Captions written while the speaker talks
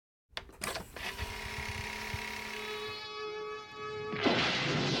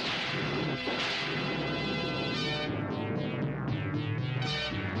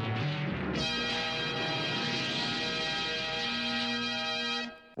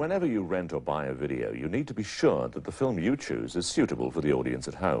Whenever you rent or buy a video, you need to be sure that the film you choose is suitable for the audience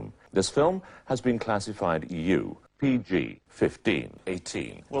at home. This film has been classified U, PG, 15,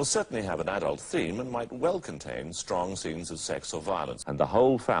 18. Will certainly have an adult theme and might well contain strong scenes of sex or violence, and the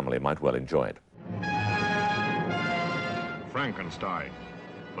whole family might well enjoy it. Frankenstein.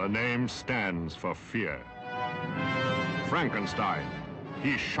 The name stands for fear. Frankenstein.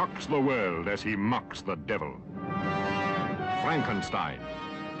 He shocks the world as he mocks the devil. Frankenstein.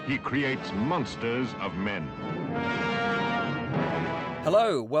 He creates monsters of men.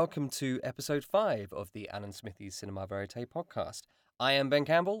 Hello, welcome to episode 5 of the Alan Smithy's Cinema Verite podcast. I am Ben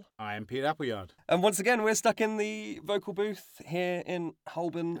Campbell. I am Pete Appleyard. And once again, we're stuck in the vocal booth here in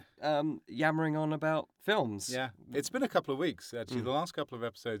Holborn, yammering on about films. Yeah, it's been a couple of weeks, actually. The last couple of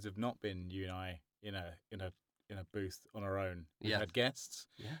episodes have not been you and I in a booth on our own. We've had guests.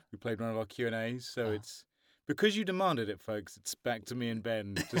 Yeah. We played one of our Q&As, so it's... Because you demanded it, folks, it's back to me and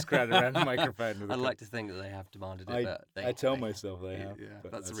Ben just crowded around the microphone. I'd like to think that they have demanded it, but I tell myself they have. Yeah,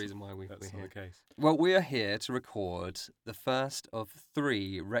 that's the reason why we're not here. the case. Well, we are here to record the first of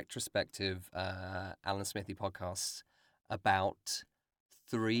 3 retrospective Alan Smithy podcasts about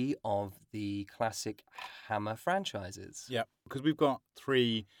 3 of the classic Hammer franchises. Yeah, because we've got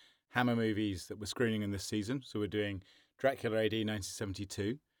 3 Hammer movies that we're screening in this season. So we're doing Dracula AD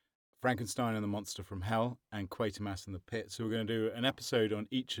 1972, Frankenstein and the Monster from Hell, and Quatermass and the Pit. So we're going to do an episode on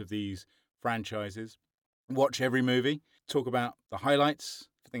each of these franchises, watch every movie, talk about the highlights.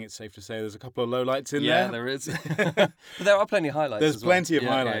 I think it's safe to say there's a couple of lowlights in there. Yeah, there is. But there are plenty of highlights. There's as plenty well.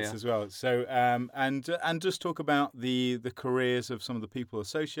 of highlights as well. So and just talk about the careers of some of the people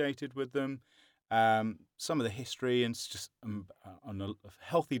associated with them, some of the history, and just on a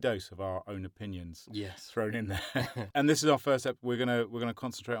healthy dose of our own opinions. Yes, thrown in there. And this is our first episode. We're gonna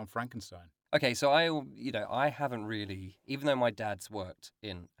concentrate on Frankenstein. Okay, so I haven't really, even though my dad's worked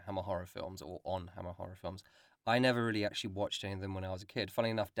in Hammer horror films or on Hammer horror films, I never really actually watched any of them when I was a kid. Funny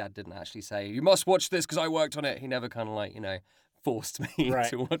enough, Dad didn't actually say, you must watch this because I worked on it. He never kind of forced me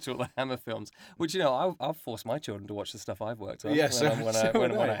to watch all the Hammer films, which, I'll force my children to watch the stuff I've worked on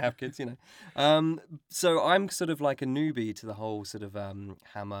when I have kids, So I'm sort of like a newbie to the whole sort of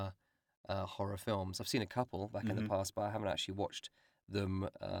Hammer horror films. I've seen a couple back in the past, but I haven't actually watched them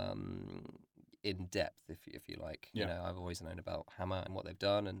in depth, if you like. Yeah. I've always known about Hammer and what they've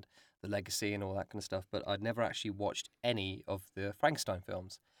done and the legacy and all that kind of stuff, but I'd never actually watched any of the Frankenstein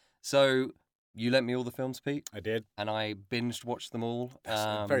films. So you lent me all the films, Pete. I did. And I binged watched them all.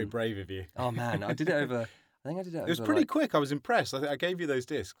 That's very brave of you. Oh, man. I did it over... It was pretty quick. I was impressed. I gave you those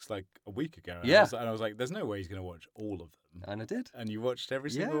discs like a week ago. And I was like, there's no way he's going to watch all of them. And I did. And you watched every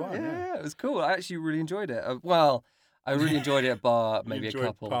single one. Yeah, it was cool. I actually really enjoyed it. I really enjoyed it, bar maybe a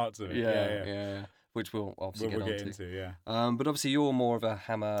couple. Parts of it. Yeah. Which we'll obviously get into. Yeah. But obviously you're more of a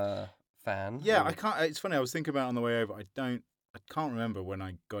Hammer fan. Yeah, I can't. It's funny. I was thinking about it on the way over. I can't remember when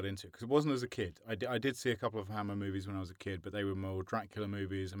I got into it because it wasn't as a kid. I did see a couple of Hammer movies when I was a kid, but they were more Dracula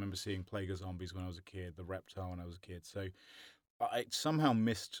movies. I remember seeing Plague of Zombies when I was a kid, The Reptile when I was a kid. So I somehow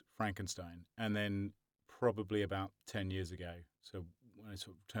missed Frankenstein, and then probably about 10 years ago. So when I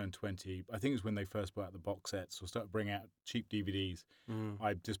sort of turned 20, I think it was when they first brought out the box sets or started bringing out cheap DVDs.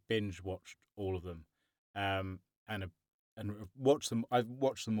 I just binge watched all of them, and watched them. I've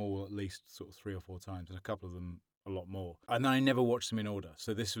watched them all at least sort of 3 or 4 times, and a couple of them a lot more. And I never watched them in order.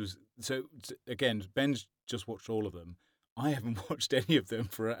 So again, Ben's just watched all of them. I haven't watched any of them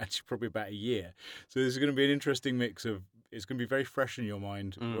for actually probably about a year. So this is going to be an interesting mix of. It's going to be very fresh in your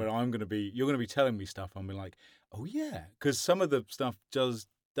mind where you're going to be telling me stuff. I'm like, oh yeah, because some of the stuff does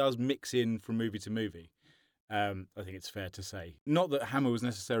mix in from movie to movie. I think it's fair to say. Not that Hammer was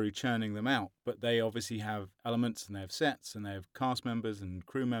necessarily churning them out, but they obviously have elements and they have sets and they have cast members and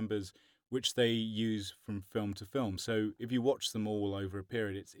crew members which they use from film to film. So if you watch them all over a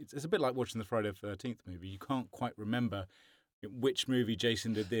period, it's a bit like watching the Friday the 13th movie. You can't quite remember which movie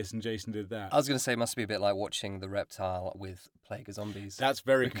Jason did this and Jason did that. I was going to say it must be a bit like watching The Reptile with Plague of Zombies. That's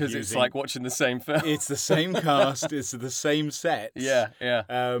very confusing. Because it's like watching the same film. It's the same cast. It's the same sets. Yeah.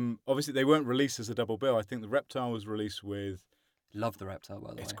 Obviously, they weren't released as a double bill. I think The Reptile was released with... Love The Reptile, by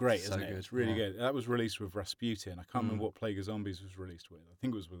the way. It's great, so isn't it? Good. It's really good. That was released with Rasputin. I can't remember what Plague of Zombies was released with. I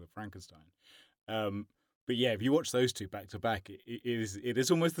think it was with Frankenstein. But yeah, if you watch those two back to back, it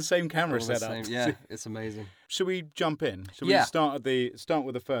is almost the same camera setup. Yeah, it's amazing. Should we jump in? Should we start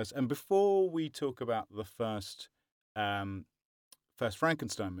with the first? And before we talk about the first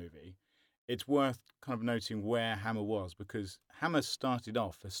Frankenstein movie, it's worth kind of noting where Hammer was, because Hammer started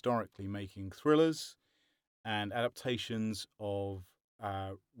off historically making thrillers and adaptations of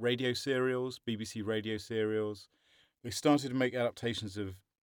radio serials, BBC radio serials. They started to make adaptations of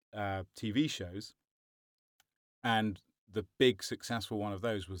TV shows, and the big successful one of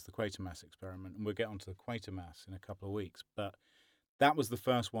those was the Quatermass experiment, and we'll get onto the Quatermass in a couple of weeks. But that was the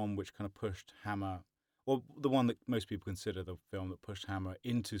first one which kind of pushed Hammer, or the one that most people consider the film that pushed Hammer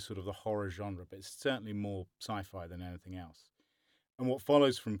into sort of the horror genre, but it's certainly more sci-fi than anything else. And what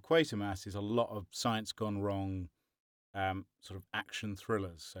follows from Quatermass is a lot of science gone wrong, sort of action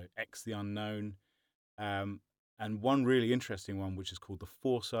thrillers. So X the Unknown, and one really interesting one, which is called The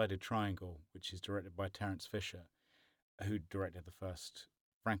Four-Sided Triangle, which is directed by Terence Fisher, who directed the first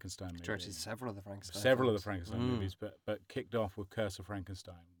Frankenstein movie. Directed several of the Frankenstein movies, but kicked off with Curse of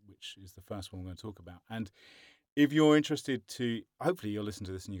Frankenstein, which is the first one we're going to talk about. And if you're interested to, hopefully you'll listen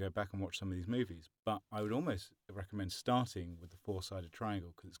to this and you go back and watch some of these movies, but I would almost recommend starting with The Four-Sided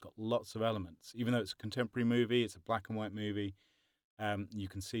Triangle because it's got lots of elements. Even though it's a contemporary movie, it's a black and white movie, you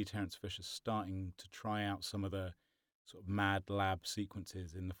can see Terence Fisher starting to try out some of the sort of mad lab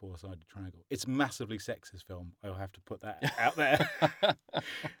sequences in The Four-Sided Triangle. It's a massively sexist film. I'll have to put that out there.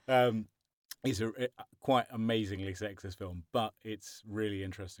 It's a quite amazingly sexist film, but it's really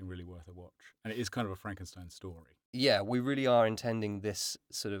interesting, really worth a watch. And it is kind of a Frankenstein story. Yeah, we really are intending these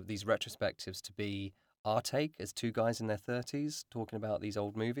retrospectives to be our take as two guys in their 30s talking about these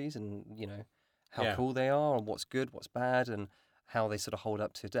old movies and, how cool they are and what's good, what's bad, and how they sort of hold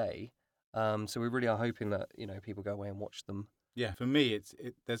up today. So we really are hoping that, people go away and watch them. Yeah, for me,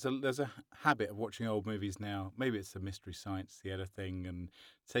 there's a habit of watching old movies now. Maybe it's the Mystery Science Theater thing and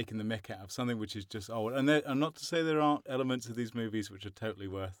taking the mick out of something which is just old. And not to say there aren't elements of these movies which are totally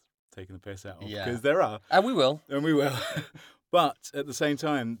worth taking the piss out of, because there are. And we will. But at the same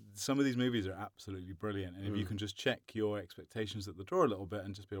time, some of these movies are absolutely brilliant. And if you can just check your expectations at the door a little bit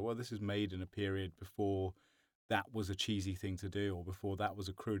and just be like, well, this is made in a period before that was a cheesy thing to do or before that was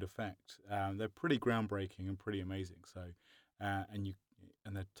a crude effect. They're pretty groundbreaking and pretty amazing. So, and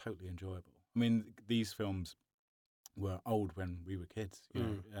they're totally enjoyable. I mean, these films were old when we were kids,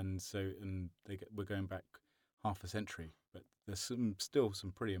 and we're going back half a century. But there's still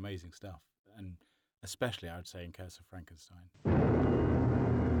some pretty amazing stuff, and especially I would say in Curse of Frankenstein.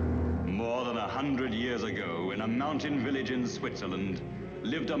 More than 100 years ago, in a mountain village in Switzerland,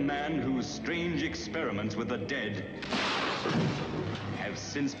 lived a man whose strange experiments with the dead have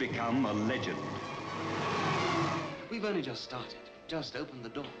since become a legend. We've only just started, just opened the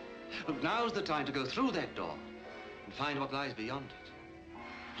door. But now's the time to go through that door and find what lies beyond it.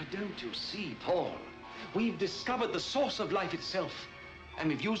 But don't you see, Paul? We've discovered the source of life itself, and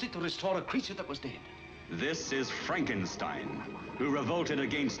we've used it to restore a creature that was dead. This is Frankenstein, who revolted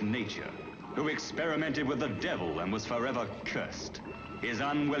against nature, who experimented with the devil and was forever cursed. His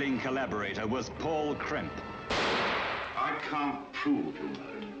unwilling collaborator was Paul Kremp. I can't prove you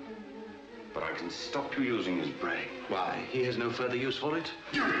murdered, but I can stop you using his brain. Why, he has no further use for it?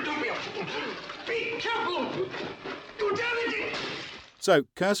 Don't be a fool! Be careful! You damage it! So,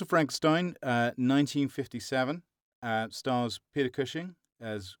 Curse of Frankenstein, 1957, stars Peter Cushing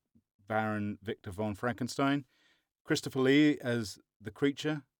as Baron Victor von Frankenstein, Christopher Lee as the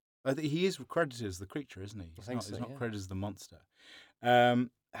creature. He is credited as the creature, isn't he? He's not credited as the monster.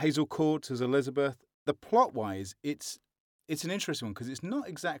 Hazel Court as Elizabeth. The plot-wise, it's an interesting one because it's not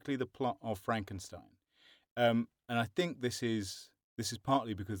exactly the plot of Frankenstein, and I think this is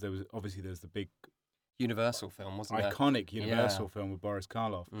partly because there's the big Universal film, wasn't it? Iconic Universal film with Boris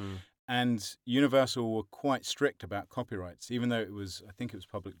Karloff, and Universal were quite strict about copyrights, even though I think it was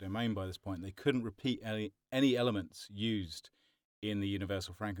public domain by this point. They couldn't repeat any elements used in the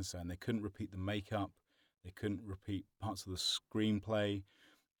Universal Frankenstein. They couldn't repeat the makeup. They couldn't repeat parts of the screenplay.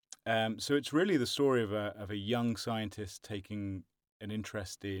 So it's really the story of a young scientist taking an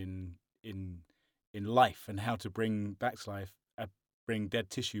interest in life and how to bring dead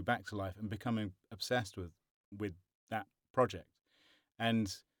tissue back to life and becoming obsessed with that project.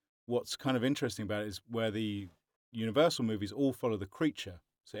 And what's kind of interesting about it is where the Universal movies all follow the creature.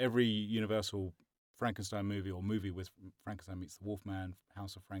 So every Universal Frankenstein movie or movie with Frankenstein meets the Wolfman,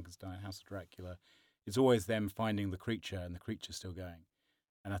 House of Frankenstein, House of Dracula, it's always them finding the creature and the creature's still going.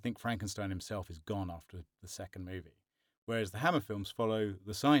 And I think Frankenstein himself is gone after the second movie. Whereas the Hammer films follow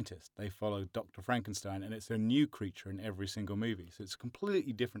the scientist. They follow Dr. Frankenstein, and it's a new creature in every single movie. So it's a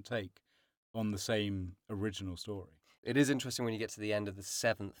completely different take on the same original story. It is interesting when you get to the end of the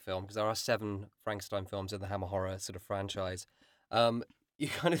seventh film, because there are 7 Frankenstein films in the Hammer Horror sort of franchise. You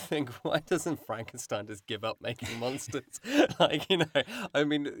kind of think, why doesn't Frankenstein just give up making monsters?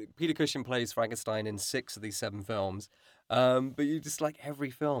 Peter Cushing plays Frankenstein in 6 of these 7 films. But you just every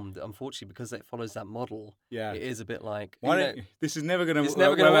film, unfortunately, because it follows that model, it is a bit like... this is never going to work. It's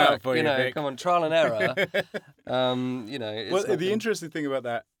never going to work for you, Vic. Come on, trial and error. The interesting thing about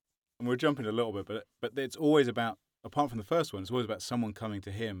that and we're jumping a little bit, but it's always about, apart from the first one, it's always about someone coming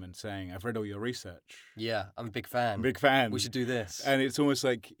to him and saying, "I've read all your research. Yeah, I'm a big fan. I'm a big fan. We should do this." And it's almost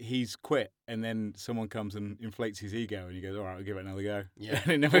like he's quit, and then someone comes and inflates his ego, and he goes, "All right, I'll give it another go." Yeah.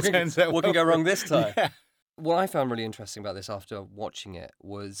 And it never turns out. What can well. go wrong this time? Yeah. What I found really interesting about this after watching it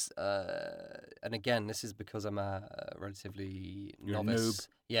was, and again, this is because I'm a relatively You're a novice.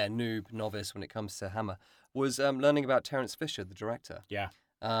 Novice when it comes to Hammer, was learning about Terence Fisher, the director. Yeah.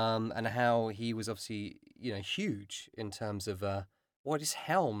 And how he was obviously, huge in terms of what is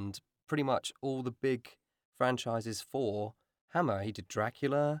helmed pretty much all the big franchises for Hammer. He did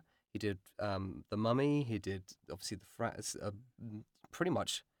Dracula, he did The Mummy, he did obviously pretty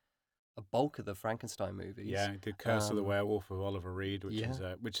much a bulk of the Frankenstein movies. Yeah, he did Curse of the Werewolf with Oliver Reed, which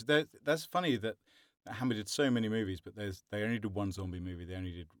that's funny that Hammer did so many movies, but they only did one zombie movie. They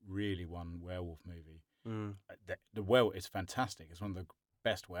only did really one werewolf movie. The werewolf is fantastic. It's one of the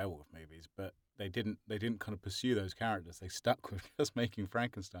best werewolf movies, but they didn't kind of pursue those characters. They stuck with just making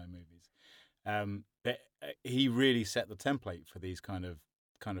Frankenstein movies. He really set the template for these kind of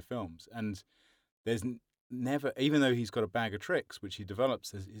films, and there's never, even though he's got a bag of tricks which he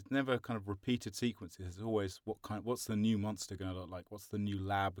develops, there's never kind of repeated sequences. There's always what's the new monster going to look like? What's the new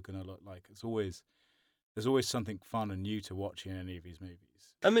lab going to look like? There's always something fun and new to watch in any of his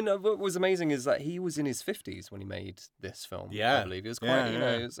movies. I mean, what was amazing is that he was in his 50s when he made this film. Yeah. I believe it was quite,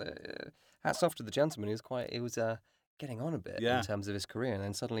 it was, hats off to the gentleman. He was getting on a bit in terms of his career, and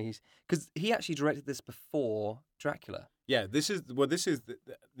then suddenly because he actually directed this before Dracula. Yeah, this is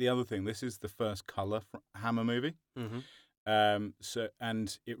the other thing. This is the first color Hammer movie. Mm-hmm.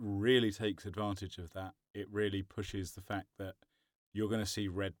 And it really takes advantage of that. It really pushes the fact that you're going to see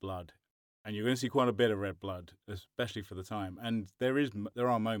red blood, and you're going to see quite a bit of red blood, especially for the time. And there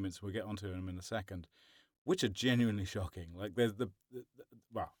are moments, we'll get onto them in a second, which are genuinely shocking. Like there's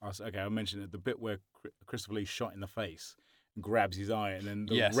I'll mention it. The bit where Christopher Lee's shot in the face and grabs his eye, and then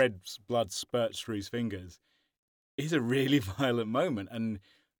the red blood spurts through his fingers. Is a really violent moment, and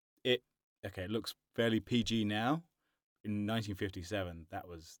it looks fairly PG now. In 1957, that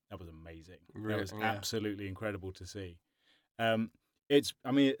was amazing. That was absolutely incredible to see.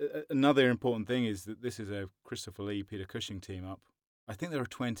 Another important thing is that this is a Christopher Lee, Peter Cushing team up. I think there are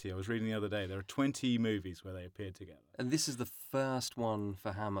 20. I was reading the other day. There are 20 movies where they appeared together. And this is the first one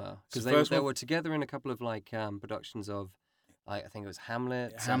for Hammer, because they were together in a couple of productions of. I think it was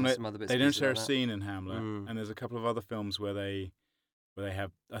Hamlet. Some other bits. They don't share a scene in Hamlet, and there's a couple of other films where they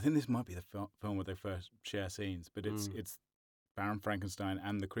have. I think this might be the film where they first share scenes, but it's Baron Frankenstein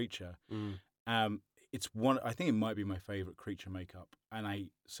and the Creature. It's one. I think it might be my favorite Creature makeup, and I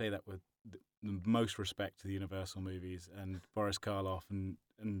say that with the most respect to the Universal movies and Boris Karloff and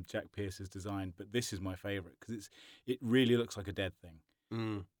Jack Pierce's design. But this is my favorite because it really looks like a dead thing.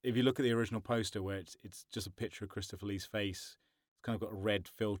 If you look at the original poster, where it's just a picture of Christopher Lee's face, it's kind of got a red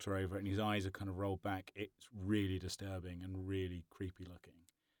filter over it, and his eyes are kind of rolled back. It's really disturbing and really creepy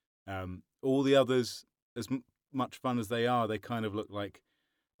looking. All the others, as much fun as they are, they kind of look like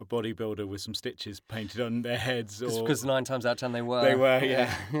a bodybuilder with some stitches painted on their heads. Because 9 times out of 10 they were. They were,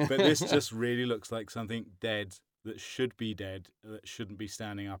 yeah. But this just really looks like something dead that should be dead, that shouldn't be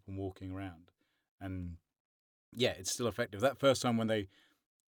standing up and walking around. And yeah, it's still effective. That first time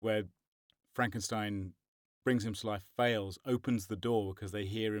where Frankenstein brings him to life, fails, opens the door because they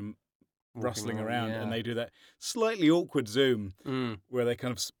hear him rustling around, and they do that slightly awkward zoom where they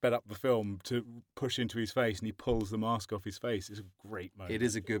kind of sped up the film to push into his face, and he pulls the mask off his face. It's a great moment. It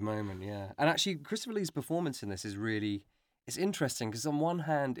is a good moment, yeah. And actually, Christopher Lee's performance in this is really... It's interesting because on one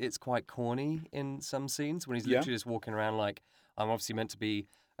hand, it's quite corny in some scenes when he's literally just walking around like, I'm obviously meant to be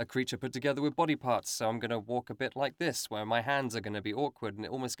a creature put together with body parts, so I'm going to walk a bit like this, where my hands are going to be awkward, and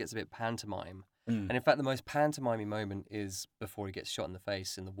it almost gets a bit pantomime. And in fact, the most pantomime moment is before he gets shot in the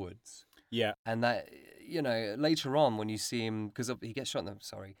face in the woods. Yeah. And that, later on when you see him, because he gets shot in the...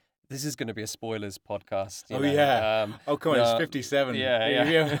 Sorry. This is going to be a spoilers podcast. Yeah. Come on, it's 57.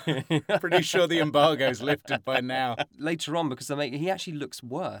 Yeah. Pretty sure the embargo's lifted by now. Later on, because he actually looks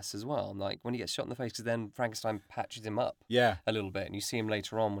worse as well. Like when he gets shot in the face, because then Frankenstein patches him up a little bit. And you see him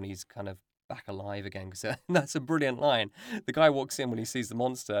later on when he's kind of back alive again. Because that's a brilliant line. The guy walks in when he sees the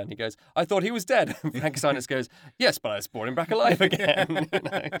monster and he goes, I thought he was dead. Frankenstein just goes, yes, but I just brought him back alive again.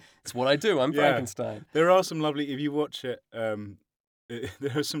 It's what I do. I'm Frankenstein. There are some lovely, if you watch it,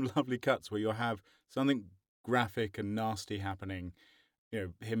 there are some lovely cuts where you'll have something graphic and nasty happening,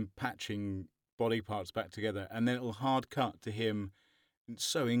 him patching body parts back together, and then it'll hard cut to him. It's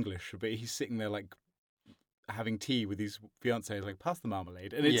so English, but he's sitting there like having tea with his fiancée, like, pass the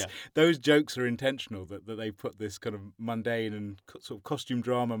marmalade. And it's those jokes are intentional, that they put this kind of mundane and sort of costume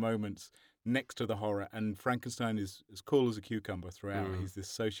drama moments next to the horror. And Frankenstein is as cool as a cucumber throughout. He's this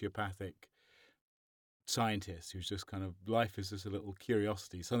sociopathic scientist who's just kind of, life is just a little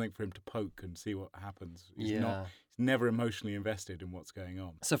curiosity, something for him to poke and see what happens. He's never emotionally invested in what's going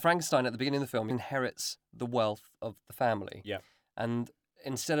on. So Frankenstein at the beginning of the film inherits the wealth of the family. Yeah. And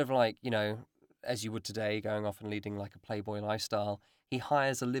instead of, like, you know, as you would today, going off and leading like a playboy lifestyle, he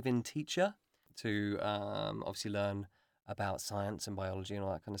hires a live-in teacher to obviously learn about science and biology and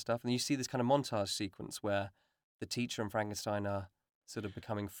all that kind of stuff. And you see this kind of montage sequence where the teacher and Frankenstein are sort of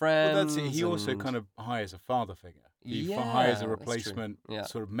becoming friends. Well, that's it. He also kind of hires a father figure. He hires a replacement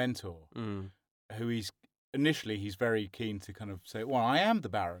sort of mentor who he's very keen to kind of say, well, I am the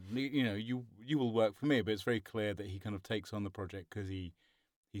Baron. You know, you will work for me. But it's very clear that he kind of takes on the project because he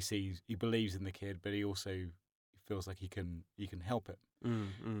believes in the kid, but he also feels like he can help it.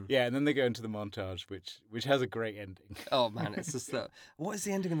 Yeah, and then they go into the montage, which has a great ending. Oh man, it's just that. What is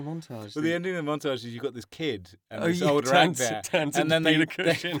the ending of the montage? Well, the ending of the montage is you've got this kid and this older actor, and then they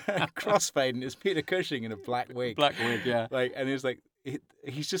crossfade, and it's Peter Cushing in a black wig. Black wig, yeah. Like, and it's like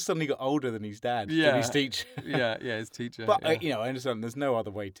he's just suddenly got older than his dad, than his teacher. yeah, his teacher. But you know, I understand there's no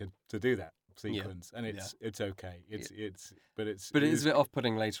other way to do that sequence, and it's okay. But it is a bit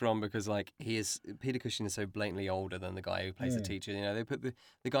off-putting later on because, like, Peter Cushing is so blatantly older than the guy who plays the teacher. You know, they put the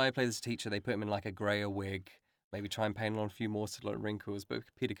guy who plays the teacher, they put him in like a grayer wig, maybe try and paint on a few more sort of wrinkles. But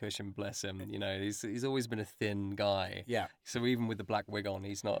Peter Cushing, bless him, you know, he's always been a thin guy. Yeah. So even with the black wig on,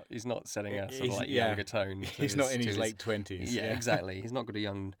 he's not setting a sort of like younger tone. He's not in his late 20s. Yeah, exactly. He's not a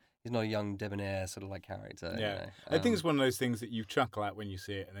young debonair sort of like character. Yeah, you know? I think it's one of those things that you chuckle at when you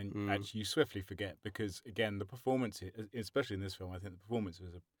see it, and then actually you swiftly forget because, again, the performance, especially in this film, I think the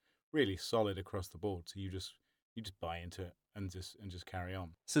performances are really solid across the board. So you just buy into it and just carry on.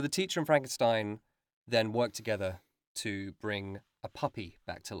 So the teacher and Frankenstein then work together to bring a puppy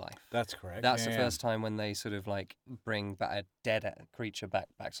back to life. That's correct. That's the first time when they sort of like bring back a dead creature back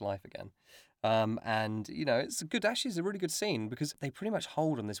to life again. And, you know, it's a really good scene because they pretty much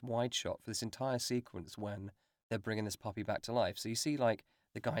hold on this wide shot for this entire sequence when they're bringing this puppy back to life. So you see, like,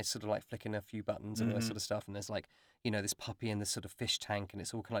 the guy's sort of like flicking a few buttons and all that sort of stuff, and there's like, you know, this puppy in this sort of fish tank, and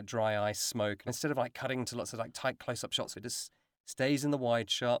it's all kind of like dry ice smoke. And instead of like cutting to lots of like tight close-up shots, it just stays in the wide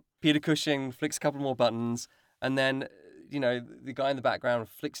shot. Peter Cushing flicks a couple more buttons, and then, you know, the guy in the background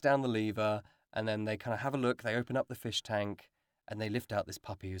flicks down the lever, and then they kind of have a look, they open up the fish tank, and they lift out this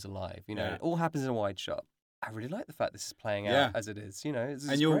puppy who's alive. You know, it all happens in a wide shot. I really like the fact this is playing out as it is. You know, it's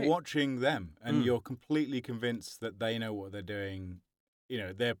you're great. Watching them, and you're completely convinced that they know what they're doing. You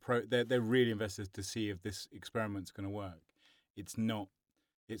know, they're really invested to see if this experiment's going to work. It's not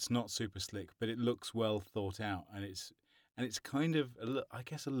super slick, but it looks well thought out, and it's kind of I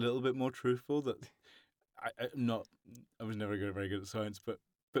guess a little bit more truthful. That I was never very good at science, but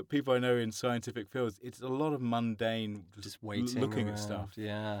people I know in scientific fields, it's a lot of mundane, just waiting looking around. At stuff.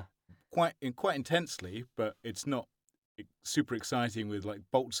 Yeah, quite intensely, but it's not super exciting with like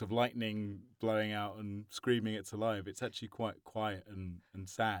bolts of lightning blowing out and screaming it's alive. It's actually quite quiet and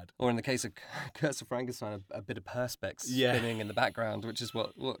sad. Or in the case of Curse of Frankenstein, a bit of perspex spinning in the background, which is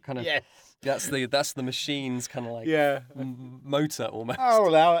what kind of that's the machine's kind of like motor almost. I'll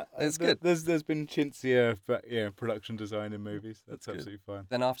allow it. It's good. There's been chintzier production design in movies. That's absolutely fine.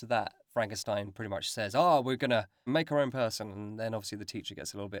 Then after that, Frankenstein pretty much says, "Oh, we're gonna make our own person," and then obviously the teacher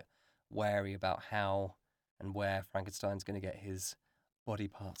gets a little bit wary about how and where Frankenstein's going to get his body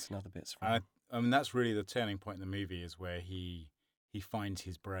parts and other bits from. I mean, that's really the turning point in the movie, is where he finds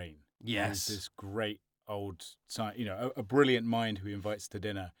his brain. Yes. There's this great old, you know, a brilliant mind who he invites to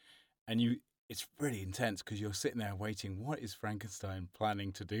dinner, and it's really intense because you're sitting there waiting. What is Frankenstein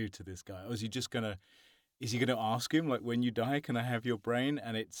planning to do to this guy? Or is he gonna ask him, like, when you die, can I have your brain?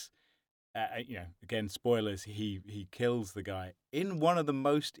 And it's, you know, again, spoilers. He kills the guy in one of the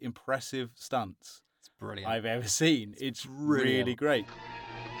most impressive stunts I've ever seen. It's really great.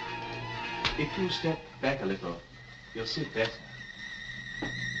 If you step back a little, you'll see better.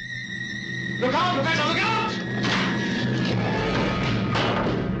 Look out, Professor! Look out!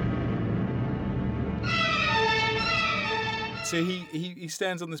 So he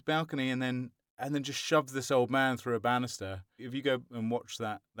stands on this balcony and then just shoves this old man through a banister. If you go and watch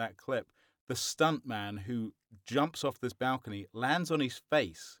that clip, the stunt man who jumps off this balcony lands on his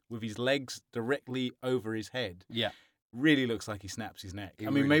face with his legs directly over his head. Yeah. Really looks like he snaps his neck. I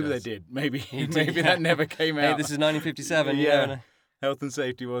mean, really maybe does. they did. Maybe that never came out. Hey, this is 1957. Yeah. Health and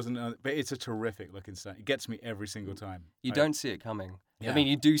safety wasn't, but it's a terrific looking stunt. It gets me every single time. You don't see it coming. I mean,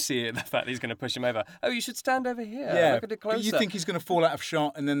 you do see it, the fact that he's going to push him over. Oh, you should stand over here. Look at it closer. But you think he's going to fall out of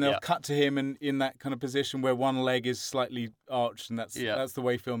shot, and then they'll Yeah. cut to him in that kind of position where one leg is slightly arched, and that's the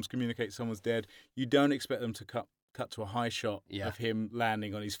way films communicate someone's dead. You don't expect them to cut to a high shot of him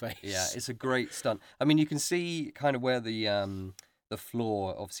landing on his face. Yeah, it's a great stunt. I mean, you can see kind of where the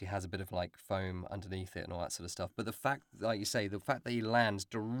floor obviously has a bit of like foam underneath it and all that sort of stuff. But the fact, like you say, the fact that he lands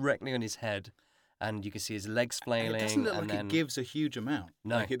directly on his head, and you can see his legs flailing. It doesn't look and like then... it gives a huge amount.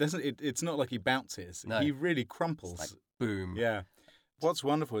 No, like it doesn't. It's not like he bounces. No. He really crumples. It's like boom. Yeah. What's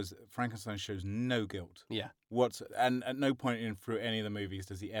wonderful is that Frankenstein shows no guilt. Yeah. And at no point through any of the movies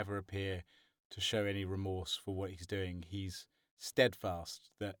does he ever appear to show any remorse for what he's doing. He's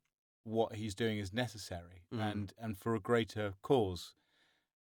steadfast that what he's doing is necessary and for a greater cause,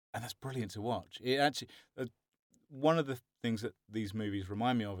 and that's brilliant to watch. It actually one of the things that these movies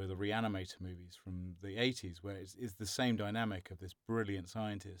remind me of are the Reanimator movies from the 80s, where it's the same dynamic of this brilliant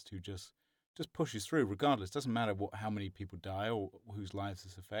scientist who just pushes through regardless. Doesn't matter how many people die or whose lives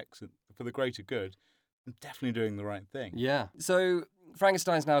this affects. For the greater good, I'm definitely doing the right thing. Yeah. So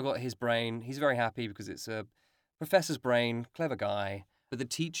Frankenstein's now got his brain. He's very happy because it's a professor's brain, clever guy. But the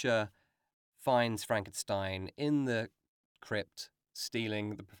teacher finds Frankenstein in the crypt,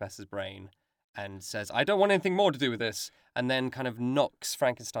 stealing the professor's brain, and says, I don't want anything more to do with this, and then kind of knocks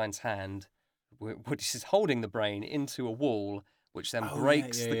Frankenstein's hand, which is holding the brain, into a wall, which then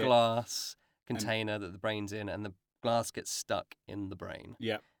breaks the glass container that the brain's in, and the glass gets stuck in the brain.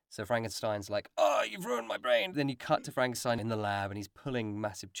 Yeah. So Frankenstein's like, oh, you've ruined my brain. Then you cut to Frankenstein in the lab, and he's pulling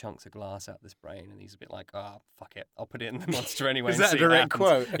massive chunks of glass out of this brain, and he's a bit like, oh, fuck it. I'll put it in the monster anyway. Is and that a see what direct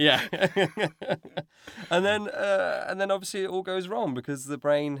happens." quote? Yeah. and then obviously it all goes wrong because the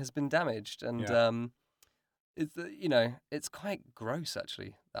brain has been damaged. And it's quite gross,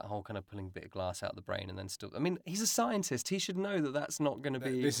 actually, that whole kind of pulling a bit of glass out of the brain and then still... I mean, he's a scientist. He should know that that's not going to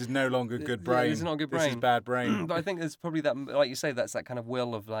be... This is no longer good brain. This is not good brain. This is bad brain. But I think there's probably that, like you say, that's that kind of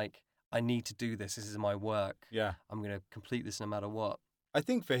will of like, I need to do this. This is my work. Yeah. I'm going to complete this no matter what. I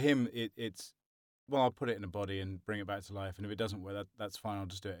think for him, it's, well, I'll put it in a body and bring it back to life. And if it doesn't work, that's fine. I'll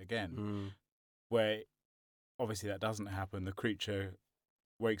just do it again. Where obviously that doesn't happen. The creature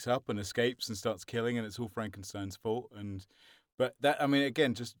wakes up and escapes and starts killing, and it's all Frankenstein's fault. But that, I mean,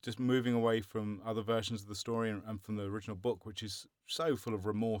 again, just moving away from other versions of the story and from the original book, which is so full of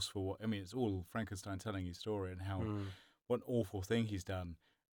remorse for what, I mean, it's all Frankenstein telling his story and how, what an awful thing he's done.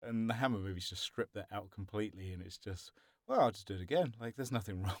 And the Hammer movies just strip that out completely, and it's just, well, I'll just do it again. Like, there's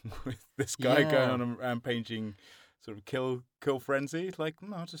nothing wrong with this guy going on a rampaging sort of kill frenzy. Like,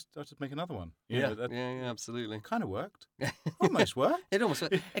 no, I'll just make another one. Yeah, absolutely. Kind of worked. Almost worked. It almost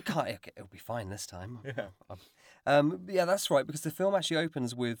worked. It can't. It'll be fine this time. Yeah. Yeah, that's right. Because the film actually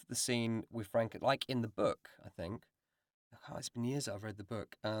opens with the scene with Frank, like in the book, I think. Oh, it's been years that I've read the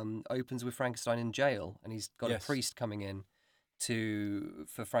book. Opens with Frankenstein in jail, and he's got a priest coming in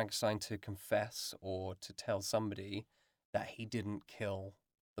for Frankenstein to confess or to tell somebody that he didn't kill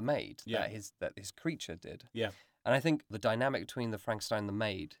the maid. That his creature did. Yeah. And I think the dynamic between the Frankenstein and the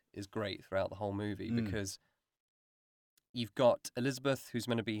maid is great throughout the whole movie because you've got Elizabeth, who's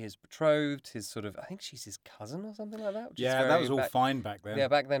meant to be his betrothed, his sort of, I think she's his cousin or something like that. Yeah, that was all fine back then. Yeah,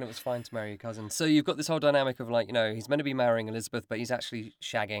 back then it was fine to marry your cousin. So you've got this whole dynamic of like, he's meant to be marrying Elizabeth, but he's actually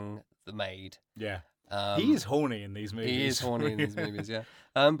shagging the maid. Yeah. He is horny in these movies. He is horny in these movies, yeah.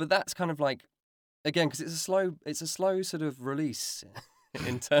 But that's kind of like, again, because it's a slow sort of release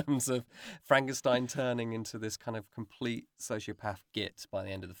in terms of Frankenstein turning into this kind of complete sociopath git by the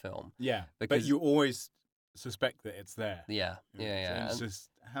end of the film. Yeah, because, but you always suspect that it's there. Yeah. So it's just,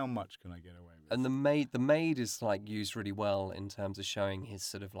 how much can I get away with? And the maid is like used really well in terms of showing his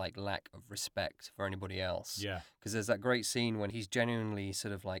sort of like lack of respect for anybody else. Yeah. Because there's that great scene when he's genuinely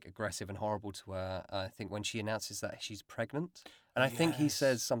sort of like aggressive and horrible to her. I think when she announces that she's pregnant. And I think he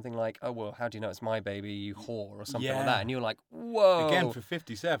says something like, oh, well, how do you know it's my baby, you whore, or something like that. And you're like, whoa. Again, for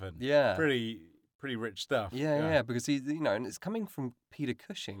 57. Yeah. Pretty rich stuff. Yeah, because he, and it's coming from Peter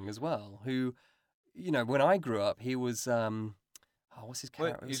Cushing as well, who, when I grew up, he was, what's his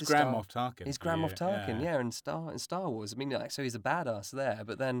character? He's Grand Moff Tarkin. He's Grand Moff Tarkin, in Star Wars. I mean, like, so he's a badass there,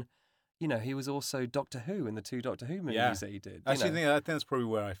 but then, he was also Doctor Who in the 2 Doctor Who movies that he did. Actually, I think that's probably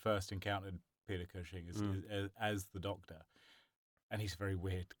where I first encountered Peter Cushing as the Doctor. And he's a very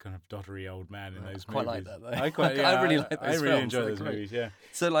weird, kind of doddery old man in those movies. I quite like that, though. I really like those I really films. enjoy those movies, yeah.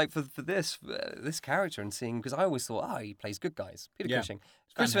 So, like, for this character and seeing, because I always thought, he plays good guys. Peter Cushing.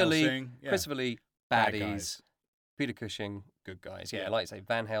 Christopher Lee, baddies. Peter Cushing, good guys. Yeah, like I say,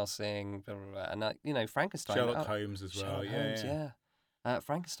 Van Helsing, blah, blah, blah. And, Frankenstein. Sherlock Holmes as well. Sherlock Holmes, yeah.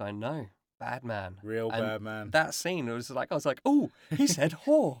 Frankenstein, no. bad man. Real And bad man. That scene was like, I was like, oh, he said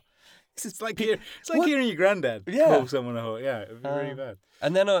whore. It's like hearing your granddad call someone a whore. Yeah, it'd be really bad.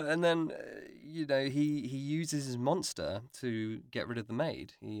 And then you know, he uses his monster to get rid of the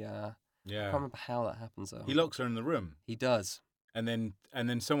maid. I can't remember how that happens though. He locks her in the room. He does. And then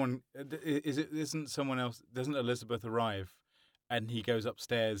someone isn't someone else? Doesn't Elizabeth arrive? And he goes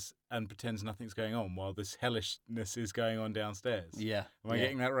upstairs and pretends nothing's going on while this hellishness is going on downstairs. Yeah. Am I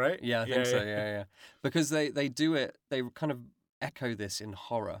getting that right? Yeah, I think so. Yeah. Because they do it. They kind of echo this in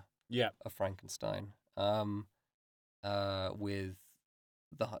horror. Yeah. Of Frankenstein. With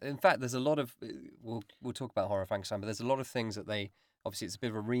in fact, there's a lot of we'll talk about Horror of Frankenstein, but there's a lot of things that they obviously it's a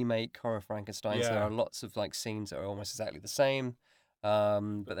bit of a remake, Horror of Frankenstein. Yeah. So there are lots of like scenes that are almost exactly the same.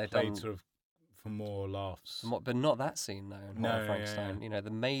 But they're played done sort of for more laughs. but not that scene though. In Horror of Frankenstein, yeah. you know,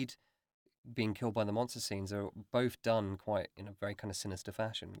 the maid being killed by the monster scenes are both done quite in a very kind of sinister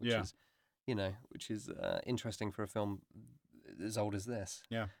fashion, which is, you know, interesting for a film as old as this.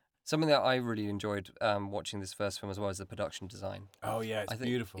 Yeah. Something that I really enjoyed watching this first film as well is the production design. Oh yeah, it's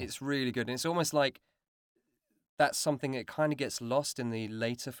beautiful. It's really good, and it's almost like that's something that kind of gets lost in the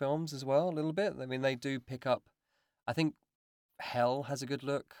later films as well a little bit. I mean, they do pick up. I think Hell has a good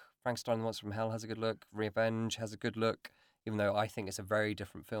look. Frankenstein the Monster from Hell has a good look. Revenge has a good look, even though I think it's a very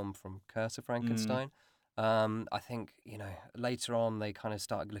different film from Curse of Frankenstein. I think, you know, later on they kind of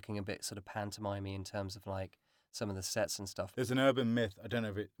started looking a bit sort of pantomimey in terms of like some of the sets and stuff. There's an urban myth. I don't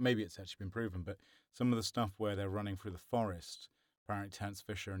know if maybe it's actually been proven, but some of the stuff where they're running through the forest, apparently Terence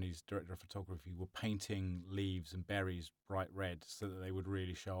Fisher and his director of photography were painting leaves and berries bright red so that they would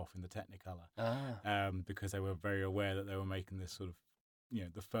really show off in the Technicolor. Because they were very aware that they were making this sort of, you know,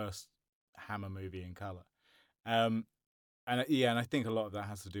 the first Hammer movie in color. And I think a lot of that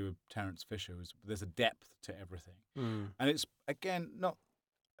has to do with Terence Fisher. There's a depth to everything, and it's again not.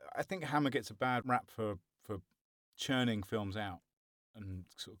 I think Hammer gets a bad rap for churning films out and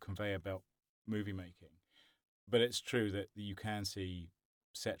sort of conveyor belt movie making, but it's true that you can see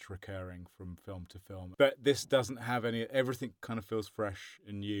sets recurring from film to film. But this doesn't have any. Everything kind of feels fresh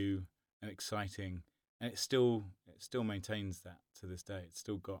and new and exciting, and it still maintains that to this day. It's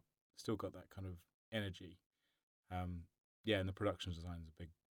still got that kind of energy. And the production design is a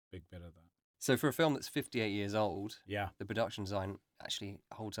big bit of that. So for a film that's 58 years old, Yeah. the production design actually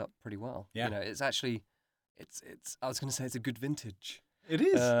holds up pretty well. Yeah. You know, it's actually, it's. I was going to say it's a good vintage. It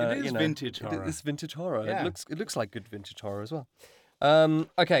is. It is you know, vintage horror. It's vintage horror. Yeah. It looks like good vintage horror as well.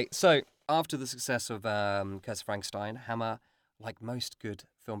 Okay, so after the success of Curse of Frankenstein, Hammer, like most good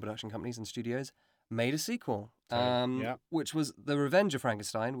film production companies and studios, made a sequel, which was The Revenge of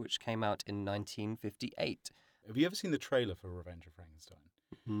Frankenstein, which came out in 1958. Have you ever seen the trailer for Revenge of Frankenstein?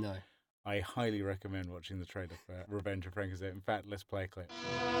 No. I highly recommend watching the trailer for Revenge of Frankenstein. In fact, let's play a clip.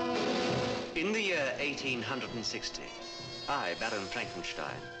 In the year 1860, I, Baron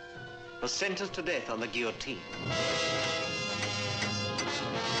Frankenstein, was sentenced to death on the guillotine.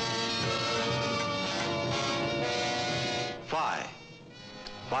 Why?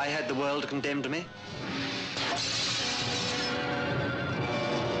 Why had the world condemned me?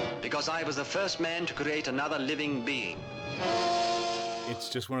 Because I was the first man to create another living being. It's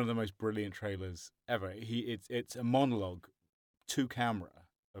just one of the most brilliant trailers ever. It's a monologue to camera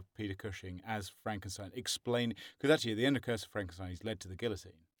of Peter Cushing as Frankenstein explaining, because actually at the end of Curse of Frankenstein he's led to the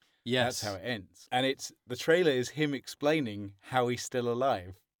guillotine. Yes. That's how it ends. And the trailer is him explaining how he's still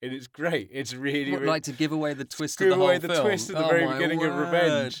alive. And it's great. It's really, really like to give away the twist of the whole film. Give away the twist at the very beginning of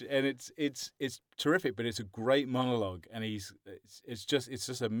Revenge, and it's terrific. But it's a great monologue, and it's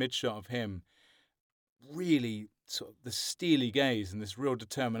just a mid shot of him, really sort of the steely gaze and this real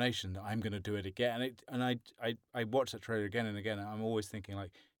determination that I'm going to do it again. And I watch that trailer again and again. And I'm always thinking like,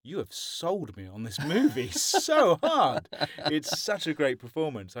 you have sold me on this movie so hard. It's such a great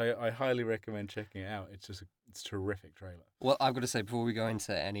performance. I highly recommend checking it out. It's a terrific trailer. Well, I've got to say, before we go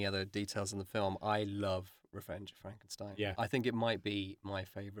into any other details in the film, I love Revenge of Frankenstein. Yeah. I think it might be my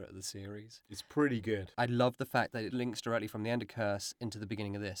favourite of the series. It's pretty good. I love the fact that it links directly from the end of Curse into the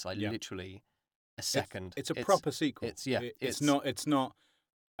beginning of this. Literally a second. It's a proper sequel. It's not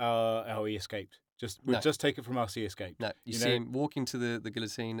how he escaped. Just take it from us, he escaped. No, you see him walking to the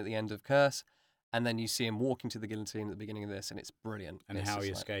guillotine at the end of Curse, and then you see him walking to the guillotine at the beginning of this, and it's brilliant. And it's how he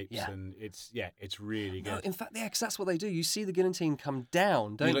like, escapes, and it's really good. No, in fact, because that's what they do. You see the guillotine come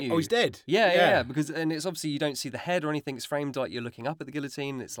down, don't you? Oh, he's dead. Yeah. And it's obviously you don't see the head or anything. It's framed like you're looking up at the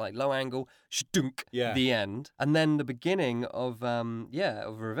guillotine. It's like low angle, shadunk, the end, and then the beginning of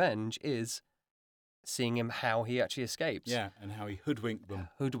Revenge is seeing him how he actually escaped. Yeah, and how he hoodwinked them.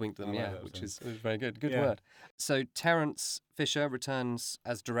 Which is very good. Good word. So Terence Fisher returns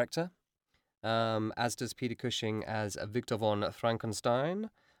as director. as does Peter Cushing as Victor von Frankenstein.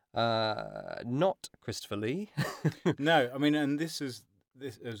 Not Christopher Lee. No, I mean, and this,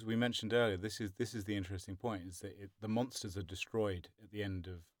 as we mentioned earlier, this is the interesting point: is that the monsters are destroyed at the end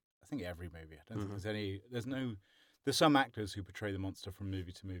of, I think, every movie. I don't think there's any. There's some actors who portray the monster from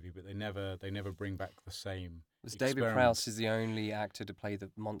movie to movie, but they never bring back the same. David Prowse is the only actor to play the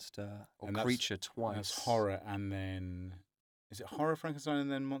monster or creature twice. That's horror, and then is it horror Frankenstein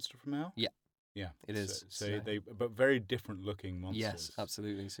and then Monster from Hell? Yeah. Yeah, it is. So but very different looking monsters. Yes,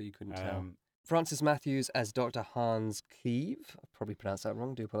 absolutely. So you couldn't tell. Francis Matthews as Dr. Hans Cleve. I probably pronounced that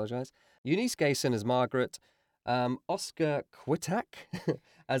wrong. Do apologise. Eunice Gayson as Margaret. Oscar Quitac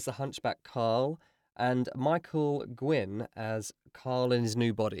as the Hunchback Carl, and Michael Gwynn as Carl in his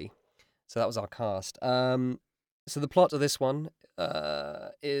new body. So that was our cast. So the plot of this one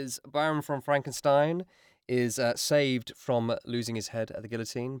is Baron von Frankenstein is saved from losing his head at the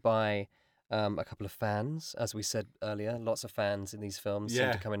guillotine by a couple of fans, as we said earlier. Lots of fans in these films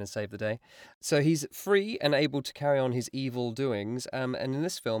seem to come in and save the day. So he's free and able to carry on his evil doings. And in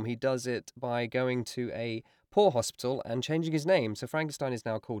this film, he does it by going to a poor hospital and changing his name. So Frankenstein is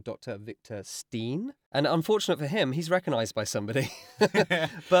now called Dr. Victor Steen. And unfortunate for him, he's recognised by somebody,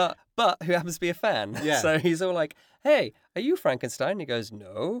 but who happens to be a fan. Yeah. So he's all like, "Hey, are you Frankenstein?" He goes,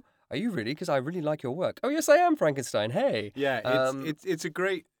 "No." "Are you really? Because I really like your work." "Oh, yes, I am Frankenstein. Hey." Yeah, it's a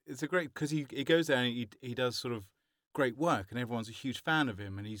great because he goes there and he does sort of great work, and everyone's a huge fan of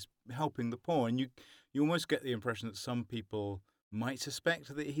him, and he's helping the poor, and you almost get the impression that some people might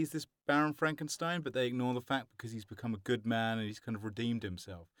suspect that he's this Baron Frankenstein, but they ignore the fact because he's become a good man and he's kind of redeemed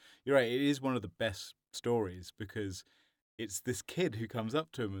himself. You're right, it is one of the best stories because it's this kid who comes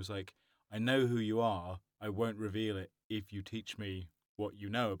up to him and is like, "I know who you are, I won't reveal it if you teach me what you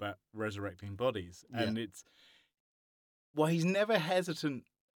know about resurrecting bodies." Yeah. And he's never hesitant.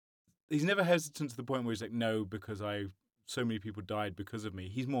 He's never hesitant to the point where he's like, "No, because so many people died because of me."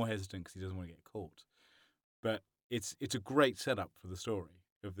 He's more hesitant because he doesn't want to get caught. But it's a great setup for the story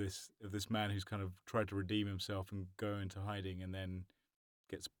of this man who's kind of tried to redeem himself and go into hiding and then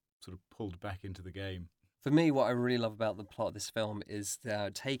gets sort of pulled back into the game. For me, what I really love about the plot of this film is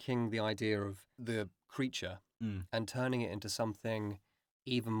taking the idea of the creature and turning it into something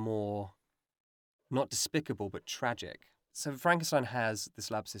even more, not despicable, but tragic. So Frankenstein has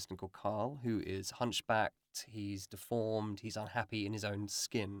this lab assistant called Carl, who is hunchbacked, he's deformed, he's unhappy in his own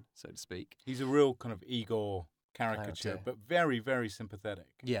skin, so to speak. He's a real kind of Igor caricature, but very, very sympathetic.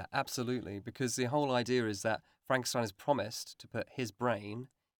 Yeah, absolutely, because the whole idea is that Frankenstein has promised to put his brain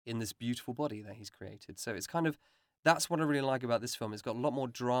in this beautiful body that he's created. So it's kind of, that's what I really like about this film. It's got a lot more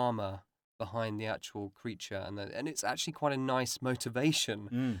drama behind the actual creature, and it's actually quite a nice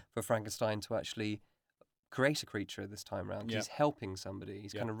motivation for Frankenstein to actually create a creature this time around. Yeah. He's helping somebody.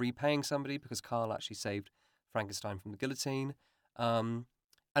 He's kind of repaying somebody because Carl actually saved Frankenstein from the guillotine. And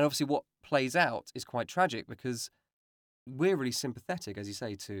obviously what plays out is quite tragic because we're really sympathetic, as you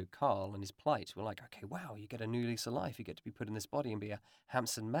say, to Carl and his plight. We're like, okay, wow, you get a new lease of life. You get to be put in this body and be a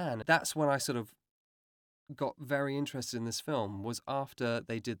handsome man. That's when I sort of got very interested in this film, was after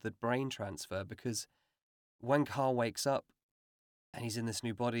they did the brain transfer, because when Carl wakes up and he's in this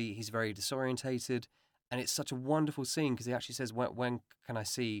new body, he's very disorientated. And it's such a wonderful scene because he actually says, when can I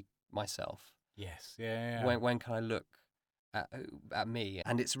see myself? Yes, yeah. When can I look at me?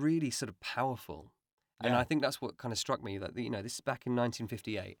 And it's really sort of powerful. And I think that's what kind of struck me, that, this is back in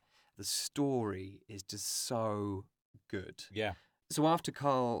 1958. The story is just so good. Yeah. So after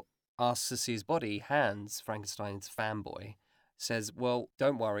Carl asks to see his body, Hans, Frankenstein's fanboy, says, well,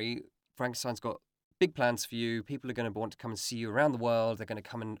 don't worry, Frankenstein's got big plans for you. People are going to want to come and see you around the world. They're going to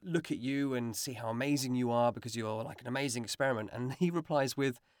come and look at you and see how amazing you are because you're like an amazing experiment. And he replies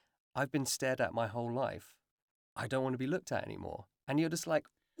with, I've been stared at my whole life. I don't want to be looked at anymore. And you're just like,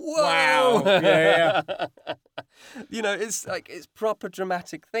 whoa! Wow. Yeah. It's like, it's proper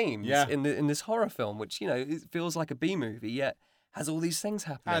dramatic themes Yeah. in this horror film, which, it feels like a B movie, yet has all these things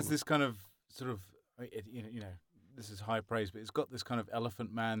happening. Has this kind of this is high praise, but it's got this kind of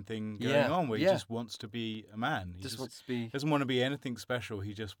elephant man thing going on where he just wants to be a man. He doesn't want to be anything special.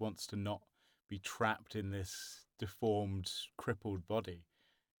 He just wants to not be trapped in this deformed, crippled body.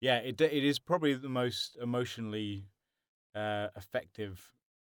 Yeah, it is probably the most emotionally effective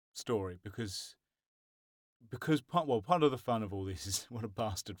story because part of the fun of all this is what a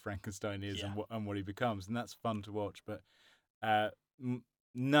bastard Frankenstein is and what he becomes, and that's fun to watch. But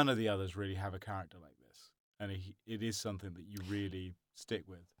none of the others really have a character like this, and it is something that you really stick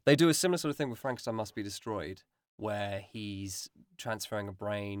with. They do a similar sort of thing with Frankenstein Must Be Destroyed, where he's transferring a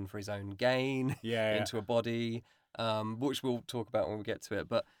brain for his own gain into a body, which we'll talk about when we get to it.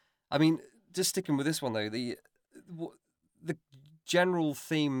 But I mean, just sticking with this one though, the general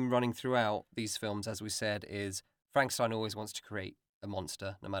theme running throughout these films, as we said, is Frankenstein always wants to create a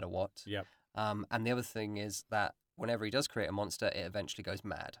monster, no matter what. Yep. And the other thing is that whenever he does create a monster, it eventually goes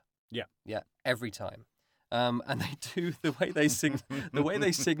mad. Yeah. Yeah, every time. And they do the way they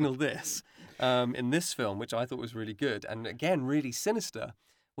signal this in this film, which I thought was really good, and again really sinister,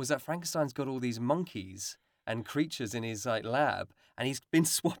 was that Frankenstein's got all these monkeys and creatures in his lab, and he's been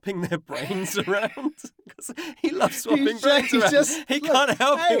swapping their brains around because he loves swapping brains around. He can't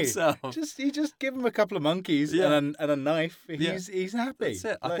help himself. You just give him a couple of monkeys and a knife. He's happy. That's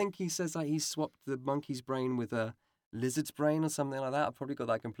it. I think he says he swapped the monkey's brain with a lizard's brain or something like that. I probably got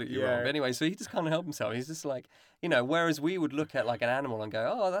that completely wrong. But anyway, so he just can't help himself. He's just like, whereas we would look at like an animal and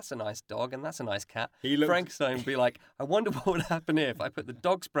go, oh, that's a nice dog and that's a nice cat. Frankenstein would be like, I wonder what would happen if I put the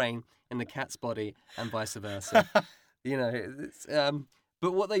dog's brain in the cat's body and vice versa.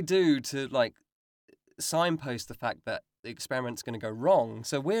 But what they do to like signpost the fact that the experiment's going to go wrong.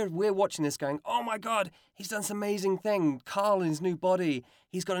 So we're watching this going, oh my God, he's done some amazing thing. Carl in his new body,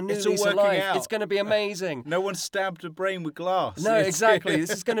 he's got a new lease of life. It's going to be amazing. No one stabbed a brain with glass. No, exactly.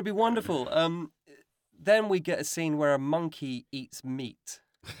 This is going to be wonderful. Then we get a scene where a monkey eats meat.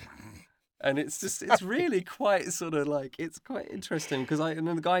 And it's really quite sort of like, it's quite interesting because and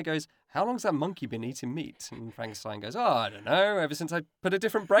then the guy goes, how long's that monkey been eating meat? And Frankenstein goes, oh, I don't know, ever since I put a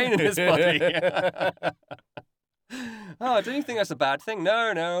different brain in his body. Oh, don't you think that's a bad thing?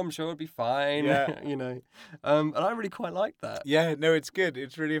 No, I'm sure it'll be fine. Yeah. And I really quite like that. Yeah, no, it's good.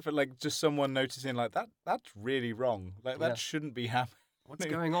 It's really like just someone noticing like that's really wrong. Like that shouldn't be happening. What's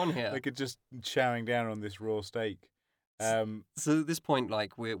going on here? Like it's just chowing down on this raw steak. So at this point,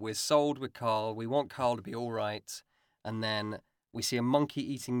 like we're sold with Carl. We want Carl to be all right, and then we see a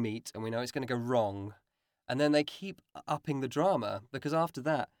monkey eating meat, and we know it's going to go wrong. And then they keep upping the drama because after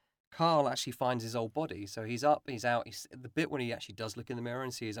that, Carl actually finds his old body. So he's up, he's out. The bit when he actually does look in the mirror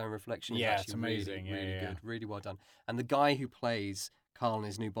and see his own reflection is actually it's amazing. really good, really well done. And the guy who plays Carl in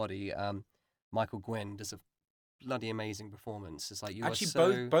his new body, Michael Gwynn, does a bloody amazing performance. It's like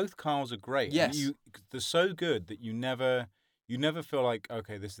both Carls are great. Yes, they're so good that you never feel like,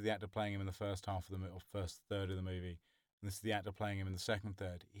 okay, this is the actor playing him in the first half of the or first third of the movie, and this is the actor playing him in the second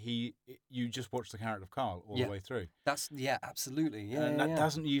third. You just watch the character of Carl all the way through. Absolutely. And that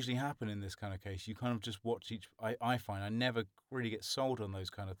doesn't usually happen in this kind of case. You kind of just watch each. I find I never really get sold on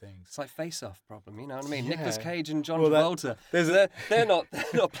those kind of things. It's like Face-Off problem, you know what I mean? Nicolas Cage and John Well, Travolta. They're not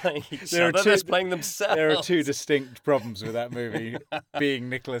playing each other. They're just playing themselves. There are two distinct problems with that movie, being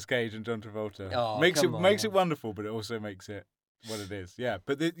Nicolas Cage and John Travolta. Oh, makes it wonderful, but it also makes it what it is. Yeah,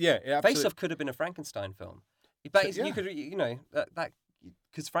 but Face-Off could have been a Frankenstein film. But you could, that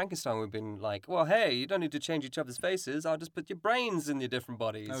because Frankenstein would have been like, well, hey, you don't need to change each other's faces. I'll just put your brains in your different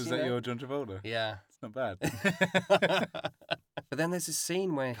bodies. Oh, is that your John Travolta? Yeah. It's not bad. But then there's this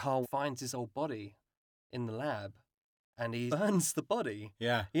scene where Carl finds his old body in the lab and he burns the body.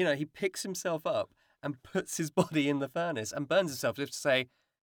 Yeah. He picks himself up and puts his body in the furnace and burns himself just to say,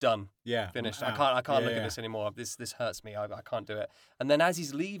 done. Yeah. Finished. I can't look at this anymore. This hurts me. I can't do it. And then as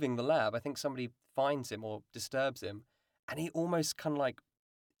he's leaving the lab, I think somebody finds him or disturbs him, and he almost kind of like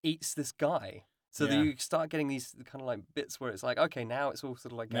eats this guy. So that you start getting these kind of like bits where it's like, okay, now it's all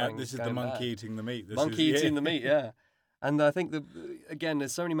sort of like going. This is the monkey eating the meat. Eating the meat, yeah. And I think again,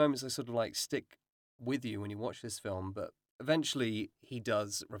 there's so many moments that sort of like stick with you when you watch this film, but eventually he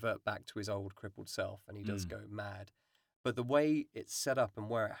does revert back to his old crippled self and he does go mad. But the way it's set up and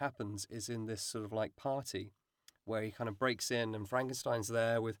where it happens is in this sort of like party where he kind of breaks in and Frankenstein's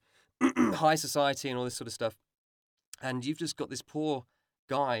there with high society and all this sort of stuff. And you've just got this poor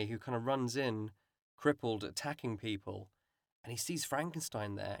guy who kind of runs in, crippled, attacking people. And he sees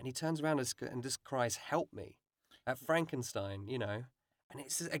Frankenstein there and he turns around and just cries, help me, at Frankenstein, And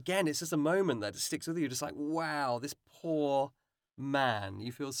it's just a moment that sticks with you. Just like, wow, this poor man.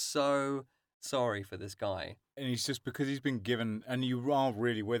 You feel so sorry for this guy. And he's just, because he's been given, and you are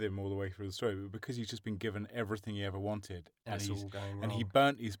really with him all the way through the story, but because he's just been given everything he ever wanted, and it's all going wrong. And he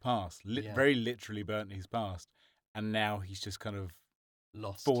burnt his past, very literally burnt his past, and now he's just kind of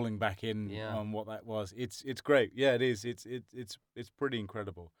lost, falling back in on what that was. It's great. Yeah, it is. It's pretty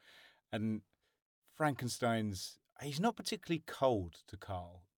incredible. And Frankenstein's, he's not particularly cold to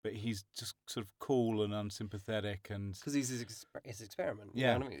Carl, but he's just sort of cool and unsympathetic, and because he's his experiment.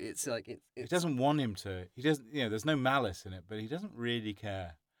 Yeah, you know what I mean? It's like he doesn't want him to. He doesn't. There's no malice in it, but he doesn't really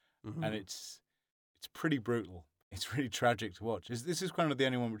care, and it's pretty brutal. It's really tragic to watch. This is kind of the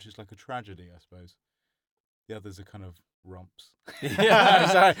only one which is like a tragedy, I suppose. The others are kind of romps.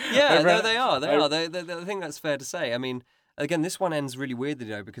 Yeah, they are. I think that's fair to say. I mean, Again, this one ends really weirdly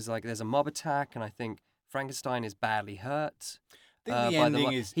though, because like there's a mob attack, and I think Frankenstein is badly hurt. I think the by ending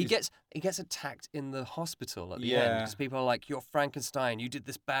mob. is he gets attacked in the hospital at the end Yeah. because people are like, "You're Frankenstein. You did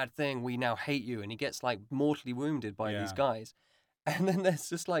this bad thing. We now hate you." And he gets like mortally wounded by these Yeah. guys. And then there's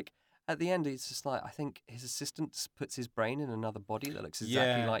just like at the end, he's just like, I think his assistant puts his brain in another body that looks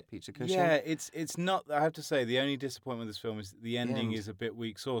exactly like Peter Cushing. Yeah, it's not. I have to say, the only disappointment with this film is that the ending end. is a bit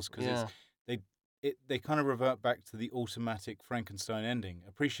weak sauce because Yeah. they kind of revert back to the automatic Frankenstein ending,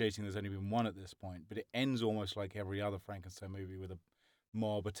 appreciating there's only been one at this point, but it ends almost like every other Frankenstein movie with a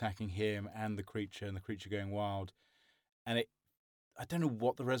mob attacking him and the creature going wild. And I don't know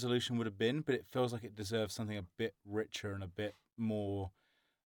what the resolution would have been, but it feels like it deserves something a bit richer and a bit more.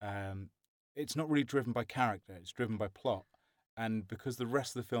 It's not really driven by character; it's driven by plot. And because the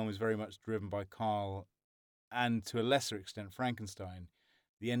rest of the film is very much driven by Carl, and to a lesser extent Frankenstein,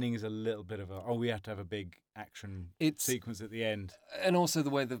 the ending is a little bit of we have to have a big action sequence at the end. And also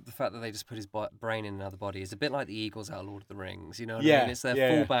the fact that they just put his brain in another body is a bit like the Eagles out of Lord of the Rings. You know what I mean? It's their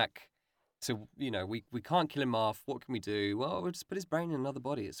fallback to, we can't kill him off. What can we do? Well, we'll just put his brain in another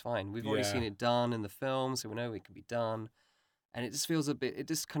body. It's fine. We've already seen it done in the film, so we know it can be done. And it just feels it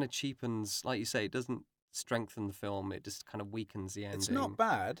just kind of cheapens, like you say, it doesn't strengthen the film. It just kind of weakens the ending. It's not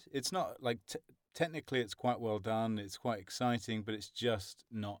bad. It's not like technically it's quite well done. It's quite exciting, but it's just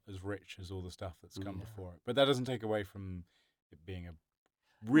not as rich as all the stuff that's come before it. But that doesn't take away from it being a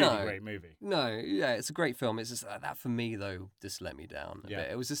really great movie. No, yeah, it's a great film. It's just that for me though, just let me down a bit.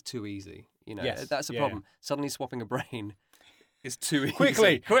 It was just too easy. That's a problem. Suddenly swapping a brain. It's too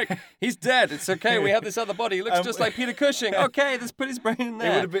easy. Quick! He's dead. It's okay. We have this other body. He looks just like Peter Cushing. Okay, let's put his brain in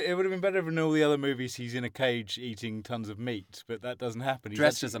there. It would have been better if in all the other movies he's in a cage eating tons of meat, but that doesn't happen.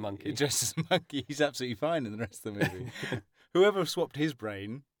 Dressed as a monkey. Dressed as a monkey. He's absolutely fine in the rest of the movie. Whoever swapped his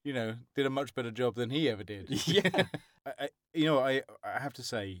brain, did a much better job than he ever did. Yeah. I have to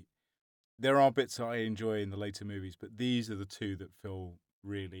say, there are bits that I enjoy in the later movies, but these are the two that feel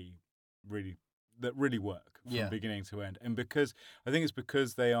really, really. That really work from beginning to end. And I think it's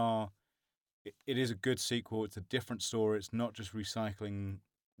because they are, it is a good sequel. It's a different story. It's not just recycling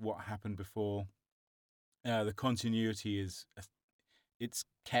what happened before. The continuity it's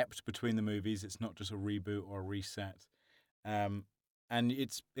kept between the movies. It's not just a reboot or a reset. And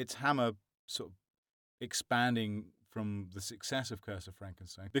it's Hammer sort of expanding from the success of Curse of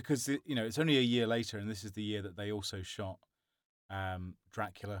Frankenstein because, it's only a year later and this is the year that they also shot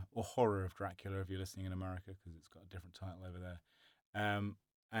Dracula, or Horror of Dracula if you're listening in America, because it's got a different title over there. And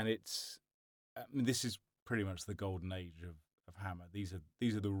this is pretty much the golden age of Hammer. These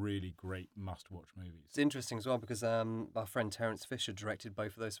are the really great must-watch movies. It's interesting as well because our friend Terence Fisher directed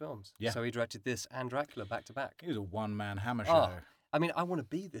both of those films. Yeah. So he directed this and Dracula back to back. He was a one-man Hammer show. I mean, I want to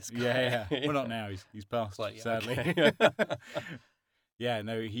be this guy. Yeah. Well, not now. He's passed, sadly. Okay.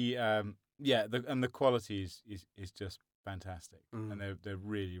 He. And the quality is just fantastic, and they're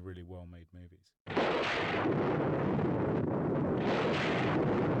really, really well made movies.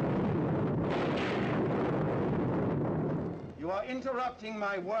 You are interrupting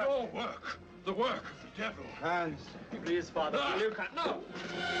my work. Your work, the work of the devil. Hans, Please, Father, you can't. No!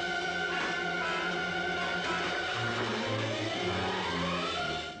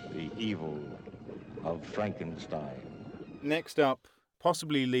 The evil of Frankenstein. Next up,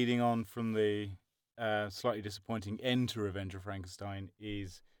 possibly leading on from the slightly disappointing end to Revenge of Frankenstein,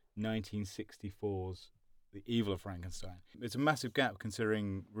 is 1964's The Evil of Frankenstein. It's a massive gap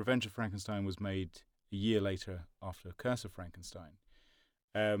considering Revenge of Frankenstein was made a year later after Curse of Frankenstein.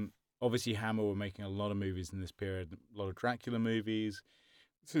 Obviously, Hammer were making a lot of movies in this period, a lot of Dracula movies.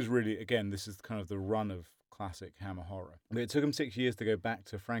 This is kind of the run of classic Hammer horror. But it took them 6 years to go back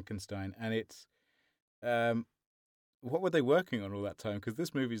to Frankenstein, and it's... what were they working on all that time? Because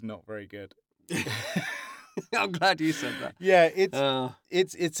this movie's not very good. I'm glad you said that. Yeah,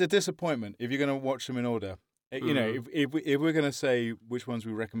 it's a disappointment if you're going to watch them in order. If we're going to say which ones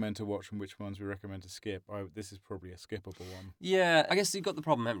we recommend to watch and which ones we recommend to skip, this is probably a skippable one. Yeah, I guess you've got the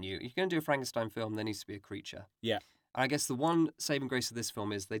problem, haven't you? You're going to do a Frankenstein film, there needs to be a creature. Yeah. And I guess the one saving grace of this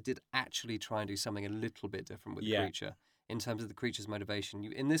film is they did actually try and do something a little bit different with the creature in terms of the creature's motivation.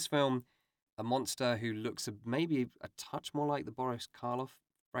 In this film, a monster who looks maybe a touch more like the Boris Karloff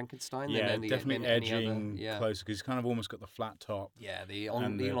Frankenstein than definitely edging any other, closer because he's kind of almost got the flat top. Yeah, the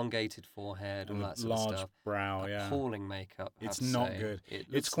elongated forehead, all that sort of large stuff. brow. Appalling makeup. It's not good.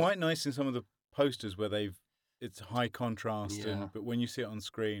 It's quite nice in some of the posters where they've it's high contrast, Yeah. but when you see it on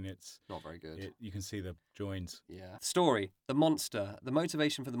screen, it's Not very good. you can see the joins. Yeah. Story. The monster. The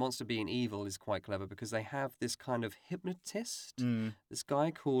motivation for the monster being evil is quite clever because they have this kind of hypnotist, this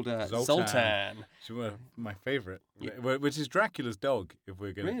guy called Zoltan. It's one of my favourite, which is Dracula's dog. If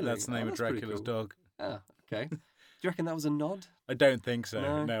we're going, Really? that's the name of That's pretty Dracula's cool. dog. Ah, okay. Do you reckon that was a nod? I don't think so.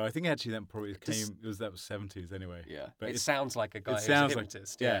 No. No, I think actually that probably Just- that was 70s anyway. Yeah. But it sounds like a guy who's a sounds like-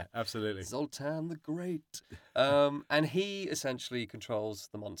 hypnotist. yeah, absolutely. Zoltan the Great. And he essentially controls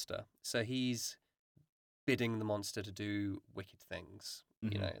the monster. So he's bidding the monster to do wicked things.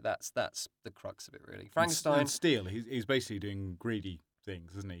 You know, that's the crux of it, really. Frankenstein. And steal. He's basically doing greedy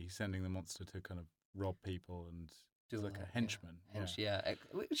things, isn't he? He's sending the monster to kind of rob people and do like a henchman. Yeah,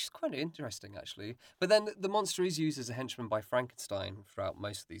 which is quite interesting, actually. But then the monster is used as a henchman by Frankenstein throughout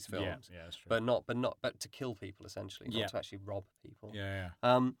most of these films. Yeah, that's true. But to kill people, essentially, not to actually rob people. Yeah.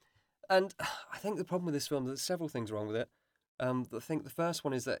 And I think the problem with this film, there's several things wrong with it. I think the first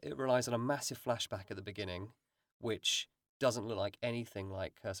one is that it relies on a massive flashback at the beginning, which doesn't look like anything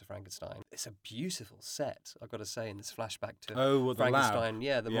like Curse of Frankenstein. It's a beautiful set, I've got to say, in this flashback to the lab. Frankenstein.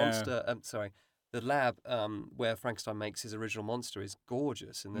 Yeah, the monster. The lab where Frankenstein makes his original monster is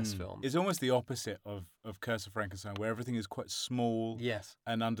gorgeous in this film. It's almost the opposite of Curse of Frankenstein, where everything is quite small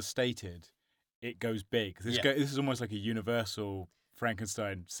and understated. It goes big. This is almost like a Universal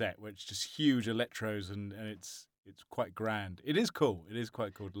Frankenstein set, which is just huge electros and it's quite grand. It is cool. It is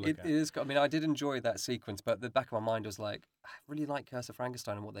quite cool to look at. It is. I mean, I did enjoy that sequence, but the back of my mind was like, I really like Curse of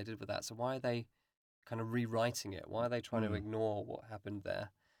Frankenstein and what they did with that. So why are they kind of rewriting it? Why are they trying to ignore what happened there?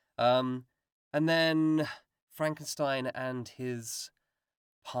 And then Frankenstein and his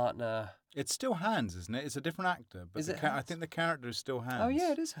partner. It's still Hans, isn't it? It's a different actor, but I think the character is still Hans. Oh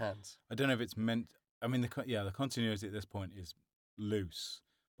yeah, it is Hans. I don't know if it's meant. I mean, the continuity at this point is loose,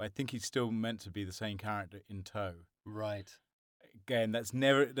 but I think he's still meant to be the same character in tow. Right. Again, that's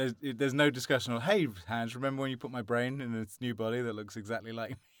never. There's no discussion of, hey Hans, remember when you put my brain in its new body that looks exactly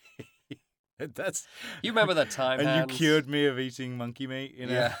like me? That's. You remember that time, and Hans? you cured me of eating monkey meat. You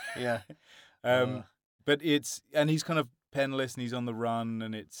know? Yeah. But he's kind of penniless and he's on the run,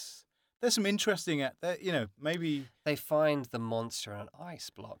 and there's some interesting maybe they find the monster in an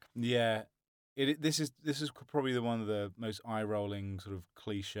ice block. Yeah, this is probably one of the most eye-rolling sort of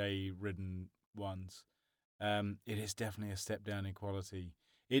cliche-ridden ones. It is definitely a step down in quality.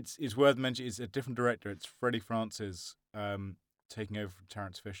 It's worth mentioning. It's a different director. It's Freddie Francis taking over from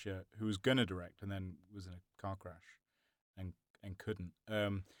Terence Fisher, who was going to direct and then was in a car crash and couldn't.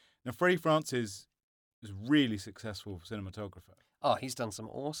 Now Freddie Francis is really successful cinematographer. Oh, he's done some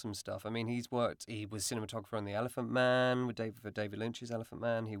awesome stuff. I mean, he was cinematographer on The Elephant Man for David Lynch's Elephant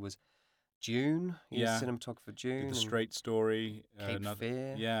Man. He was Dune. He was cinematographer Dune. The Straight Story. Cape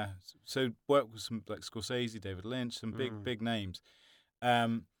Fear. Yeah. So worked with some like Scorsese, David Lynch, some big names.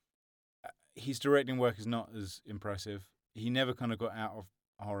 His directing work is not as impressive. He never kind of got out of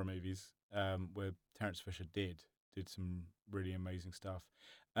horror movies, where Terence Fisher did some really amazing stuff.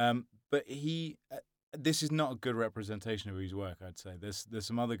 But this is not a good representation of his work, I'd say. There's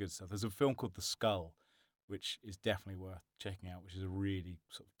some other good stuff. There's a film called The Skull, which is definitely worth checking out, which is a really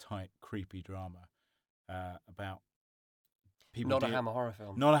sort of tight, creepy drama about people. Not a Hammer horror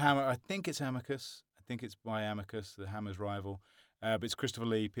film. Not a Hammer. I think it's Amicus. I think it's by Amicus, the Hammer's rival. But it's Christopher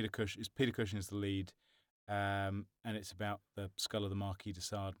Lee. Peter Cushing is the lead. And it's about the skull of the Marquis de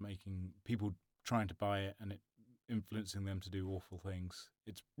Sade, making people trying to buy it and it influencing them to do awful things.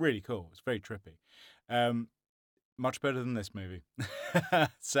 It's really cool. It's very trippy. Much better than this movie,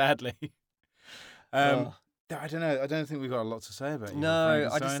 sadly. I don't know. I don't think we've got a lot to say about it. No,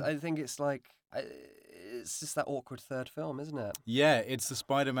 I think it's like it's just that awkward third film, isn't it? Yeah, it's the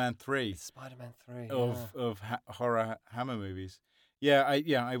Spider-Man 3. Spider-Man 3 of horror Hammer movies. I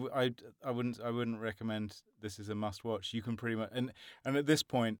wouldn't recommend this as a must-watch. You can pretty much and at this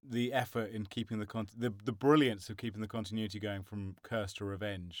point, the effort in keeping the brilliance of keeping the continuity going from Curse to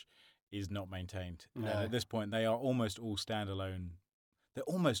Revenge is not maintained. No. At this point, they are almost all standalone. They're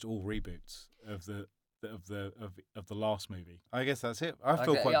almost all reboots of the last movie. I guess that's it. I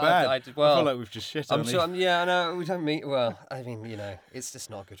feel quite bad. I feel like we've just shit on it. I know we don't mean. Well, I mean, it's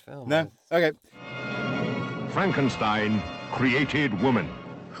just not a good film. No. Okay. Frankenstein created woman.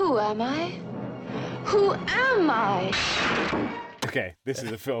 Who am I? Who am I? Okay, this is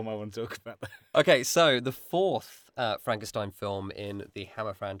a film I want to talk about. Okay, so the fourth Frankenstein film in the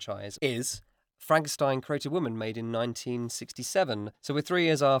Hammer franchise is Frankenstein Created Woman, made in 1967. So we're 3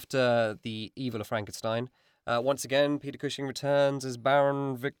 years after The Evil of Frankenstein. Once again, Peter Cushing returns as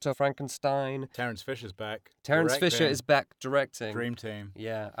Baron Victor Frankenstein. Terence Fisher's back. Terence Fisher is back directing. Dream team.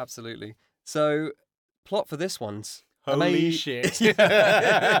 Yeah, absolutely. So plot for this one's Holy shit.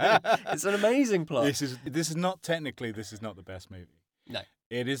 It's an amazing plot. This is not the best movie. No.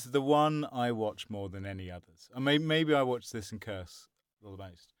 It is the one I watch more than any others. Maybe I watch this and curse the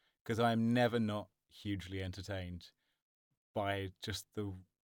most, because I am never not hugely entertained by just the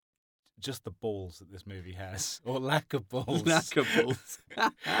balls that this movie has, or lack of balls. Lack of balls.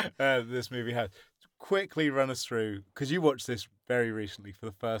 This movie has. Quickly run us through, because you watched this very recently for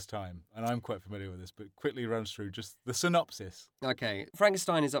the first time, and I'm quite familiar with this, but quickly run us through just the synopsis. Okay,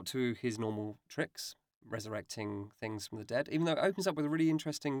 Frankenstein is up to his normal tricks, resurrecting things from the dead, even though it opens up with a really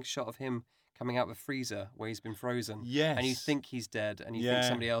interesting shot of him coming out of a freezer where he's been frozen. Yes. And you think he's dead, and you think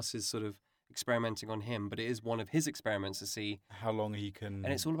somebody else is sort of experimenting on him, but it is one of his experiments to see how long he can.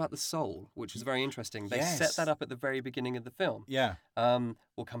 And it's all about the soul, which is very interesting. They set that up at the very beginning of the film. Yeah.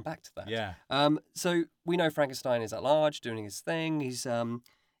 We'll come back to that. Yeah. So we know Frankenstein is at large, doing his thing. He's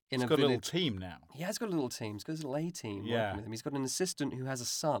He's got a little team now. He has got a little team. He's got a little A team Yeah. working with him. He's got an assistant who has a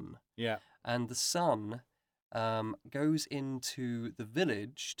son. Yeah. And the son goes into the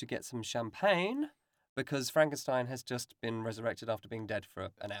village to get some champagne because Frankenstein has just been resurrected after being dead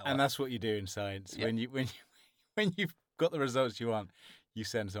for an hour. And that's what you do in science. Yep. When you've got the results you want, you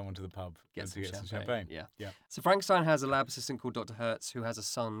send someone to the pub to get some champagne. Yeah. So Frankenstein has a lab assistant called Dr. Hertz who has a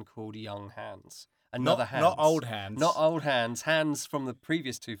son called Young Hans. Not old Hans. Not old Hans. Hans from the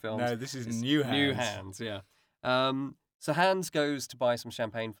previous two films. No, this is new Hans. New Hans, yeah. So Hans goes to buy some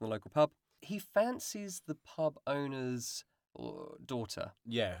champagne from the local pub. He fancies the pub owner's daughter.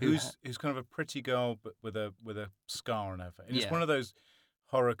 Yeah, who's kind of a pretty girl but with a scar on her face. And it's one of those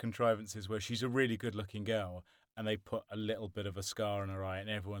horror contrivances where she's a really good-looking girl and they put a little bit of a scar on her eye and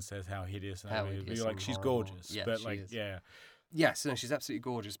everyone says how hideous and ugly. You're like, she's gorgeous. Yeah, but she like, is. yeah. Yes, no, she's absolutely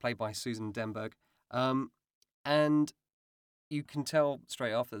gorgeous, played by Susan Denberg. And you can tell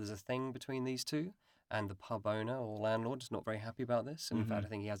straight off that there's a thing between these two. And the pub owner or landlord is not very happy about this. And in fact, I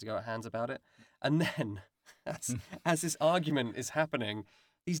think he has to go at Hans about it. And then, as this argument is happening,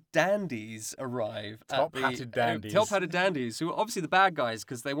 these dandies arrive. Top-hatted dandies. Top-hatted dandies, who are obviously the bad guys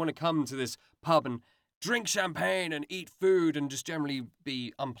because they want to come to this pub and drink champagne and eat food and just generally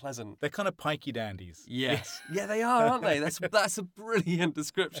be unpleasant. They're kind of pikey dandies. Yes. Yeah, they are, aren't they? That's a brilliant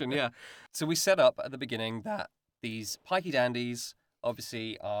description, yeah. So we set up at the beginning that these pikey dandies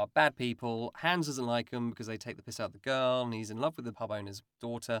obviously are bad people. Hans doesn't like them because they take the piss out of the girl and he's in love with the pub owner's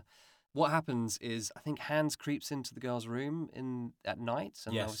daughter. What happens is, I think Hans creeps into the girl's room at night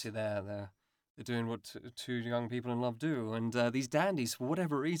and obviously they're doing what two young people in love do. And these dandies, for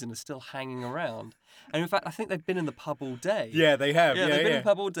whatever reason, are still hanging around. And in fact, I think they've been in the pub all day. Yeah, they have. Yeah, they've been in the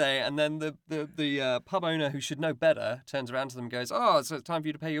pub all day. And then the pub owner, who should know better, turns around to them and goes, "Oh, so it's time for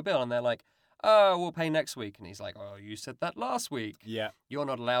you to pay your bill." And they're like, "Oh, we'll pay next week." And he's like, "Oh, you said that last week. Yeah. You're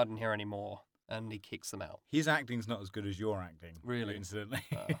not allowed in here anymore." And he kicks them out. His acting's not as good as your acting. Really? Incidentally.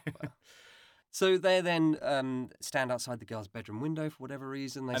 Well. So they then stand outside the girl's bedroom window for whatever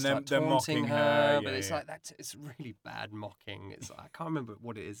reason. They start taunting mocking her, her. but it's Yeah. like it's really bad mocking. I can't remember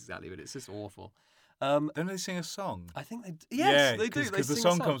what it is exactly, but it's just awful. Don't they sing a song? I think they yes, they do. Because the sing a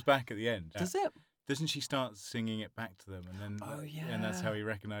song comes back at the end. Does it? Doesn't she start singing it back to them, and then and that's how he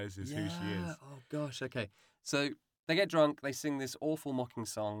recognizes who she is? Oh gosh, okay. So they get drunk. They sing this awful mocking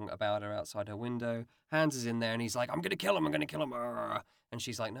song about her outside her window. Hans is in there, and he's like, "I'm gonna kill him. I'm gonna kill him." And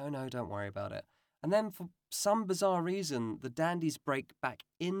she's like, "No, don't worry about it." And then for some bizarre reason, the dandies break back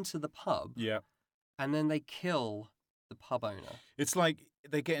into the pub. Yeah. And then they kill the pub owner. It's like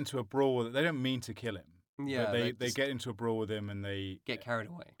they get into a brawl. They don't mean to kill him. Yeah. But they get into a brawl with him and they get carried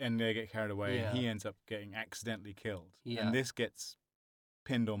away. And they get carried away Yeah. and he ends up getting accidentally killed. Yeah. And this gets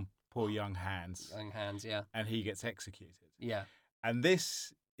pinned on poor young Hans. Young Hans, yeah. And he gets executed. Yeah. And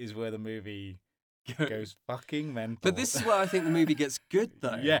this is where the movie goes fucking mental. But this is where I think the movie gets good,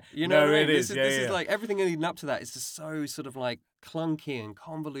 though. Yeah. You know No, what I mean? it This is. is like everything leading up to that is just so sort of like clunky and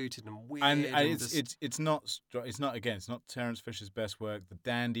convoluted and weird. And just... it's not Terence Fisher's best work. The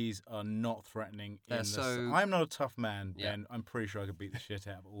dandies are not threatening. I'm not a tough man, Ben. I'm pretty sure I could beat the shit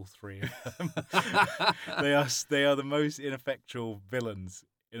out of all three of them. they are the most ineffectual villains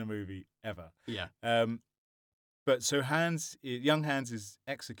in a movie ever. Yeah. But so young Hans is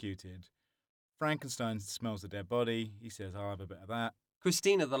executed. Frankenstein smells the dead body. He says, "I'll have a bit of that."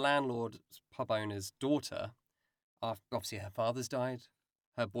 Christina, the landlord, pub owner's daughter, obviously her father's died,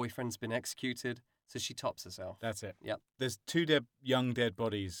 her boyfriend's been executed, so she tops herself. That's it. Yep. There's two young dead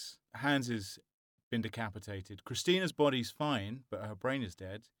bodies. Hans has been decapitated. Christina's body's fine, but her brain is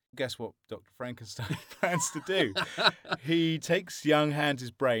dead. Guess what Dr. Frankenstein plans to do? He takes young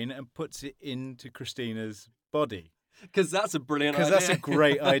Hans's brain and puts it into Christina's body. Because that's a brilliant idea. Because that's a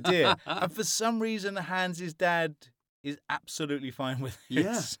great idea. And for some reason, Hans's dad is absolutely fine with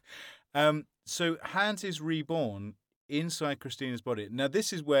this. Yeah. So Hans is reborn inside Christina's body. Now,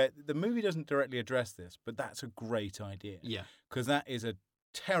 this is where the movie doesn't directly address this, but that's a great idea. Yeah. Because that is a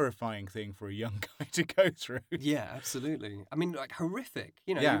terrifying thing for a young guy to go through. Yeah, absolutely. I mean, like, horrific.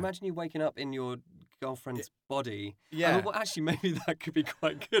 You know, Yeah. you imagine you waking up in your girlfriend's body. Yeah. I mean, well, actually, maybe that could be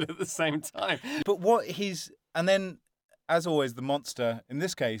quite good at the same time. But what and then, as always, the monster, in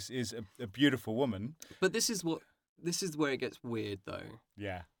this case, is a beautiful woman. But this is where it gets weird, though.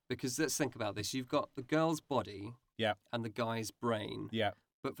 Yeah. Because let's think about this. You've got the girl's body Yeah. and the guy's brain. Yeah.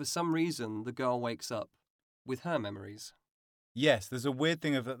 But for some reason, the girl wakes up with her memories. Yes, there's a weird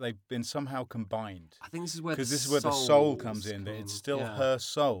thing of that they've been somehow combined. I think this is where because this is where the soul comes in. That it's still her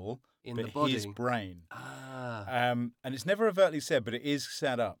soul, in but the body. his brain. Ah. And it's never overtly said, but it is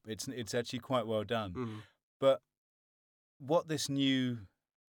set up. It's actually quite well done. Mm. But what this new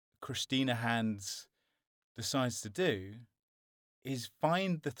Christina Hans decides to do is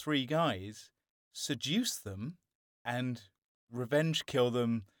find the three guys, seduce them, and revenge kill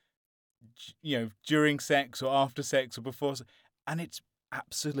them. You know, during sex or after sex or before, and it's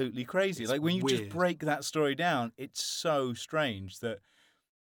absolutely crazy. It's like when you just weird. break that story down, it's so strange that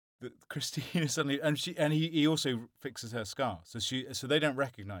Christina suddenly and he also fixes her scar, so they don't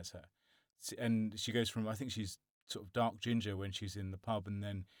recognize her, and she goes from, I think she's sort of dark ginger when she's in the pub, and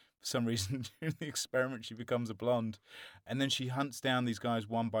then for some reason during the experiment she becomes a blonde, and then she hunts down these guys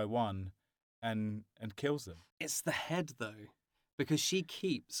one by one, and kills them. It's the head, though. Because she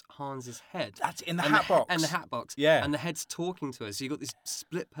keeps Hans's head. That's in the hat box. And the hat box. Yeah. And the head's talking to her. So you've got this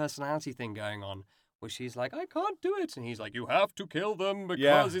split personality thing going on where she's like, I can't do it. And he's like, you have to kill them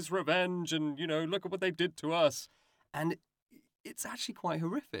because it's revenge. And, you know, look at what they did to us. And it's actually quite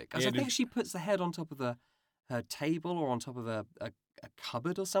horrific. Because I think she puts the head on top of her table or on top of a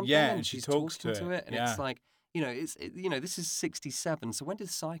cupboard or something. Yeah, and she she's talks talking to it. And it's like, you know, this is 67. So when did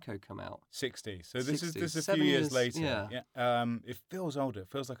Psycho come out? 60. So this 60. is a 7 few years years, later. yeah. It feels older. It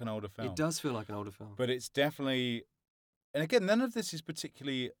feels like an older film. It does feel like an older film. But it's definitely, and again, none of this is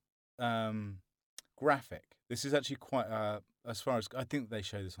particularly graphic. This is actually quite, as far as, I think they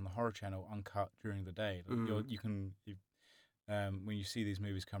show this on the Horror Channel, uncut during the day. Like when you see these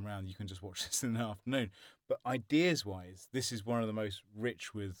movies come around, you can just watch this in the afternoon. But ideas-wise, this is one of the most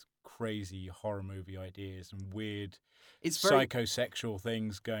rich with crazy horror movie ideas and weird psychosexual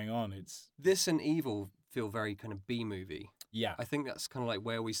things going on. This and Evil feel very kind of B-movie. Yeah. I think that's kind of like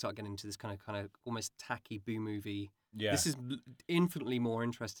where we start getting into this kind of almost tacky B-movie. Yeah. This is infinitely more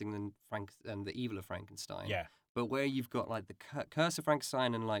interesting than the Evil of Frankenstein. Yeah. But where you've got like the Curse of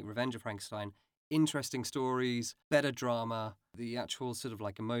Frankenstein and like Revenge of Frankenstein, interesting stories, better drama, the actual sort of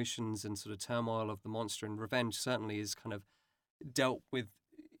like emotions and sort of turmoil of the monster, and Revenge certainly is kind of dealt with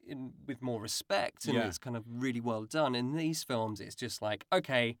with more respect, and it's kind of really well done. In these films, it's just like,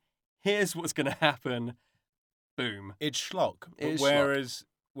 okay, here's what's going to happen. Boom. It's schlock. Whereas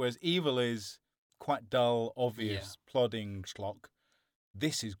Evil is quite dull, obvious, plodding schlock.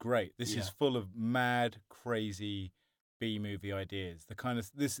 This is great. This is full of mad, crazy B-movie ideas.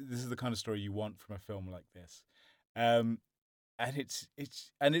 This is the kind of story you want from a film like this. And it's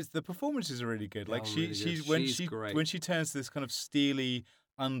the performances are really good. Like when she turns to this kind of steely,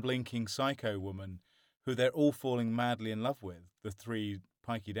 unblinking psycho woman who they're all falling madly in love with, the three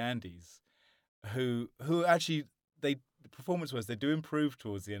pikey dandies, who actually performance-wise they do improve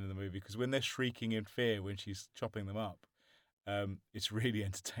towards the end of the movie, because when they're shrieking in fear when she's chopping them up, it's really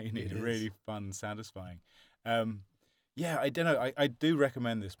entertaining and really fun and satisfying. Yeah, I don't know. I do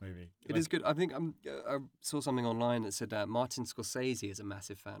recommend this movie. It is good. I think I saw something online that said Martin Scorsese is a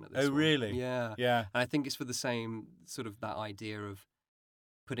massive fan of this. Oh, really? Yeah. Yeah. And I think it's for the same sort of that idea of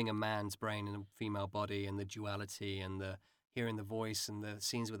putting a man's brain in a female body and the duality and the hearing the voice and the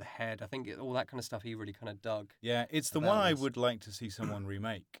scenes with the head. I think all that kind of stuff he really kind of dug. Yeah, it's the one I would like to see someone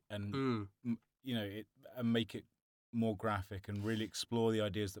remake and make it more graphic and really explore the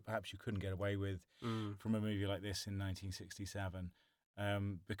ideas that perhaps you couldn't get away with from a movie like this in 1967,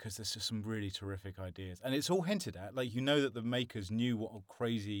 because there's just some really terrific ideas. And it's all hinted at. Like, you know that the makers knew what a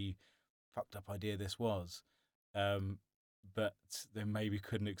crazy, fucked up idea this was, but they maybe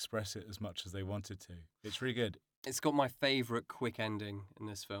couldn't express it as much as they wanted to. It's really good. It's got my favourite quick ending in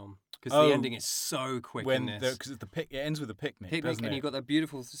this film. Because the ending is so quick in this. Because it ends with a picnic, Picnic, doesn't and it? you've got that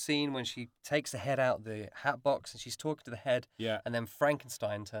beautiful scene when she takes the head out of the hat box and she's talking to the head. Yeah. And then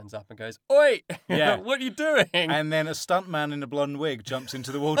Frankenstein turns up and goes, "Oi! Yeah. What are you doing?" And then a stuntman in a blonde wig jumps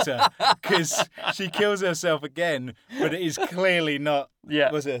into the water because she kills herself again, but it is clearly not.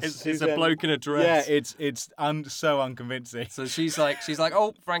 Yeah, Was it? it's a bloke in a dress. Yeah, it's so unconvincing. So she's like,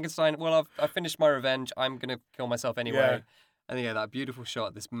 "Oh, Frankenstein, well, I've finished my revenge. I'm gonna kill myself anyway." Yeah. And yeah, that beautiful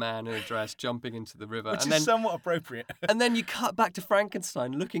shot, this man in a dress jumping into the river, Which and is then somewhat appropriate. and then you cut back to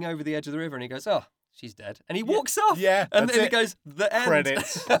Frankenstein looking over the edge of the river, and he goes, "Oh, she's dead," and he walks off. Yeah, and that's then it. it goes the end.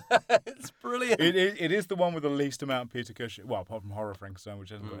 Credits. It's brilliant. It is the one with the least amount of Peter Cushing. Well, apart from Horror Frankenstein, which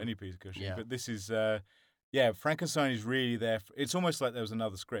hasn't got any Peter Cushing. Yeah. But this is, Frankenstein is really there. It's almost like there was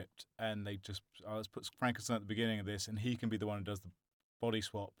another script, and they just let's put Frankenstein at the beginning of this, and he can be the one who does the body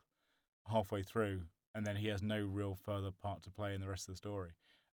swap halfway through, and then he has no real further part to play in the rest of the story.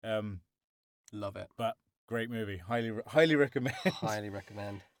 Love it. But great movie. Highly recommend. Highly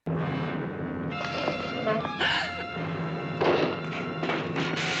recommend.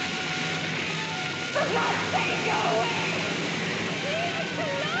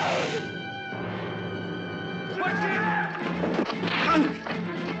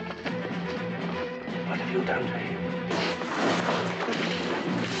 What have you done to him?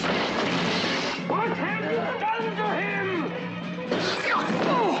 What have you done to him?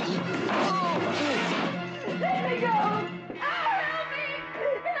 Let me go! Help me!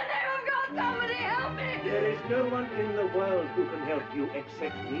 In the name of God, somebody help me! There is no one in the world who can help you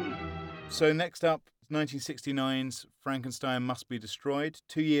except me. So next up, 1969's Frankenstein Must Be Destroyed.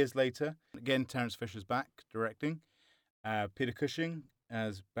 2 years later, again Terence Fisher's back directing. Peter Cushing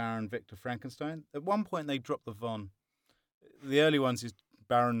as Baron Victor Frankenstein. At one point they dropped the von. The early ones is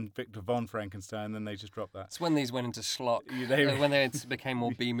Baron Victor von Frankenstein, then they just dropped that. It's when these went into schlock. They- When they became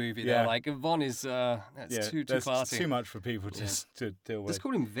more B-movie, Yeah. they're like, Von is that's too that's classy. too much for people to deal with. Just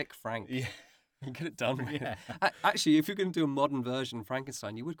call him Vic Frank. Yeah. You get it done with. Yeah. Actually, if you're going to do a modern version of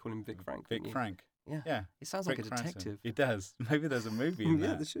Frankenstein, you would call him Vic Frank. Vic wouldn't you? Frank. Yeah. Yeah. He sounds like Vic a Franson. detective. It does. Maybe there's a movie in Yeah,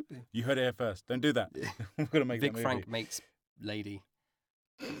 that. there should be. You heard it here first. Don't do that. We're going to make Vic that movie. Frank makes lady.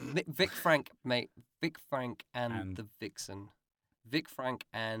 Vic Frank and the Vixen. Vic Frank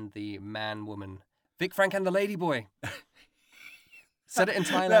and the man-woman. Vic Frank and the ladyboy. Said it in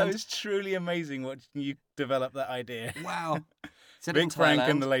Thailand. That was truly amazing watching you develop that idea. Wow. Said it in Vic Frank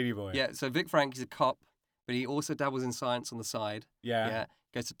and Thailand. the ladyboy. Yeah, so Vic Frank is a cop, but he also dabbles in science on the side. Yeah.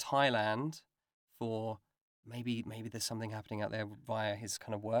 Goes to Thailand for maybe there's something happening out there via his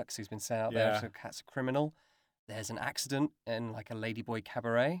kind of work. So he's been sent out there Yeah. to catch a criminal. There's an accident in like a ladyboy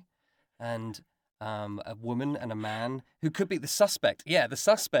cabaret, and a woman and a man who could be the suspect. Yeah, the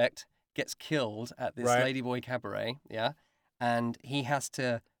suspect gets killed at this Right. ladyboy cabaret. Yeah, and he has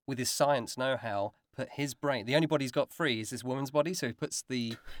to, with his science know-how, put his brain. The only body he's got free is this woman's body, so he puts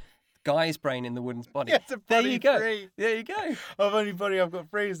the guy's brain in the woman's body. Yeah, it's a there body you go. free. There you go. The only body I've got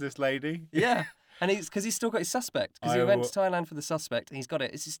free is this lady. Yeah. And because he's still got his suspect. Because he I went will- to Thailand for the suspect, and he's got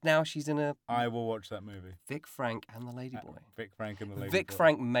it. It's just now she's in a I will watch that movie. Vic Frank and the Ladyboy. Vic Frank and the ladyboy. Vic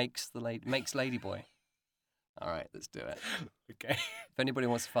Frank makes Ladyboy. All right, let's do it. Okay. If anybody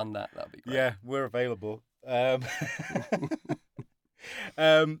wants to fund that, that'd be great. Yeah, we're available.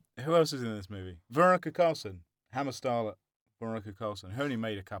 Who else is in this movie? Veronica Carlson, Hammer starlet Veronica Carlson, who only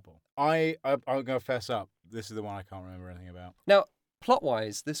made a couple. I'm going to fess up. This is the one I can't remember anything about. Now,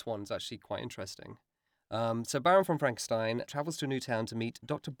 plot-wise, this one's actually quite interesting. So Baron von Frankenstein travels to a new town to meet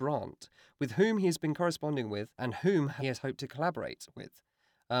Dr. Brandt, with whom he has been corresponding with and whom he has hoped to collaborate with.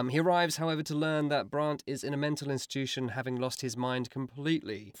 He arrives, however, to learn that Brandt is in a mental institution, having lost his mind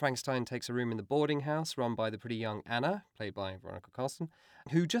completely. Frankenstein takes a room in the boarding house run by the pretty young Anna, played by Veronica Carlson,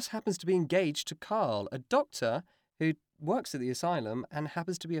 who just happens to be engaged to Carl, a doctor who works at the asylum and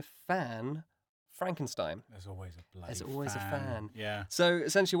happens to be a fan of Frankenstein. There's always a bloody There's always a fan. Yeah. So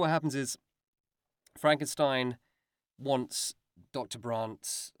essentially what happens is Frankenstein wants Dr.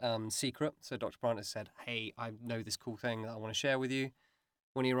 Brandt's secret. So Dr. Brandt has said, hey, I know this cool thing that I want to share with you.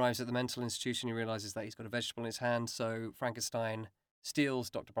 When he arrives at the mental institution, he realizes that he's got a vegetable in his hand. So Frankenstein steals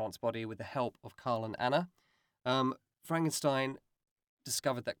Dr. Brandt's body with the help of Carl and Anna. Frankenstein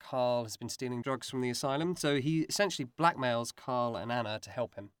discovered that Carl has been stealing drugs from the asylum. So he essentially blackmails Carl and Anna to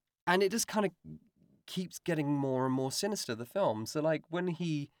help him. And it just kind of keeps getting more and more sinister, the film. So like when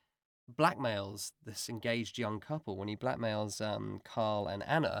he blackmails this engaged young couple, when he blackmails Carl and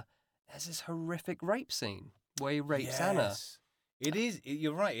Anna, there's this horrific rape scene where he rapes Anna. It is.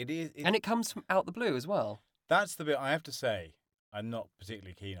 You're right. It is. And it comes from out the blue as well. That's the bit I have to say I'm not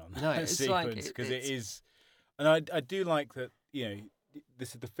particularly keen on No, that it's like- sequence because it it's- is, and I do like that. You know,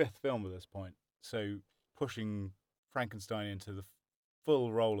 this is the 5th film at this point, so pushing Frankenstein into the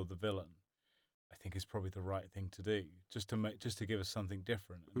full role of the villain, I think is probably the right thing to do, just to give us something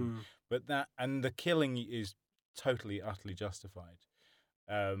different. But the killing is totally utterly justified.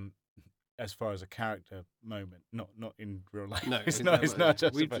 As far as a character moment, not in real life. No, it's not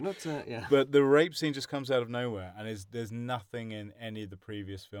justified. Yeah. But the rape scene just comes out of nowhere, and there's nothing in any of the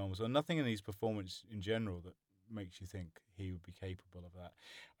previous films, or nothing in his performance in general, that makes you think he would be capable of that.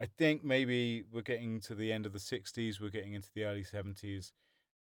 I think maybe we're getting to the end of the 60s, we're getting into the early 70s.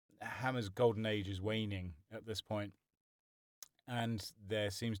 Hammer's golden age is waning at this point, and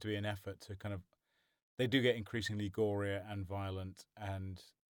there seems to be an effort to kind of... They do get increasingly gorier and violent and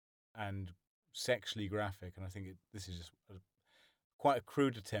sexually graphic, and I think this is just quite a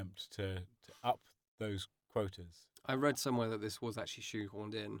crude attempt to up those quotas. I read somewhere that this was actually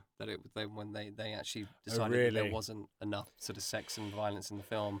shoehorned in, that when they actually decided that there wasn't enough sort of sex and violence in the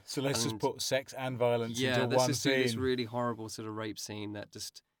film. So let's just put sex and violence into one scene. Yeah, let's just do this really horrible sort of rape scene that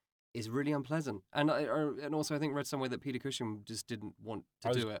just is really unpleasant. And also I think I read somewhere that Peter Cushing just didn't want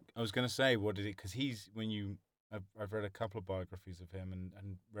to do it. I was going to say, what did it? Because I've read a couple of biographies of him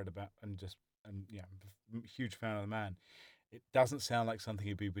and read about I'm a huge fan of the man. It doesn't sound like something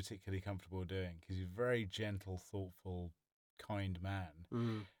he'd be particularly comfortable doing, because he's a very gentle, thoughtful, kind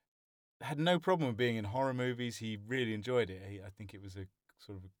man. Had no problem with being in horror movies. He really enjoyed it. I think it was a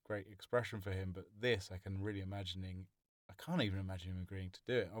sort of a great expression for him. But this, I can't even imagine him agreeing to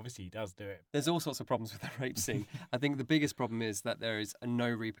do it. Obviously, he does do it. There's all sorts of problems with the rape scene. I think the biggest problem is that there is no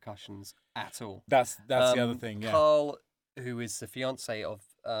repercussions at all. That's the other thing, yeah. Carl, who is the fiancé of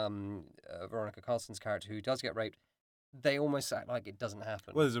Veronica Carlson's character, who does get raped, they almost act like it doesn't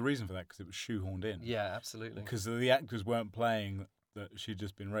happen. Well, there's a reason for that, because it was shoehorned in. Yeah, absolutely. Because the actors weren't playing that she'd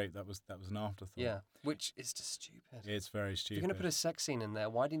just been raped. That was an afterthought. Yeah, which is just stupid. It's very stupid. If you're going to put a sex scene in there,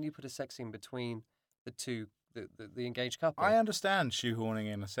 why didn't you put a sex scene between the two, the engaged couple? I understand shoehorning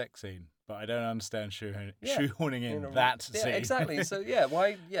in a sex scene, but I don't understand shoehorning in that scene. Yeah, exactly. So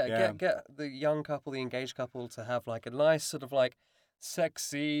why? Yeah, get the young couple, the engaged couple, to have like a nice sort of like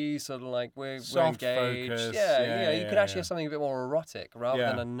sexy sort of like we're engaged. Focus. You could actually have something a bit more erotic rather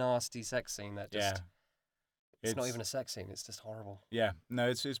than a nasty sex scene that just. It's not even a sex scene. It's just horrible. Yeah, no,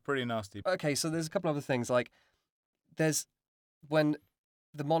 it's pretty nasty. Okay, so there's a couple other things. Like, there's when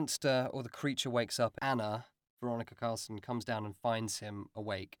the monster or the creature wakes up, Anna, Veronica Carlson, comes down and finds him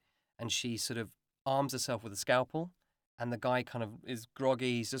awake, and she sort of arms herself with a scalpel, and the guy kind of is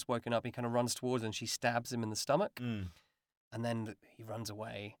groggy. He's just woken up. He kind of runs towards her, and she stabs him in the stomach, and then he runs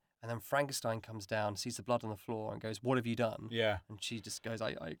away. And then Frankenstein comes down, sees the blood on the floor, and goes, "What have you done?" Yeah. And she just goes,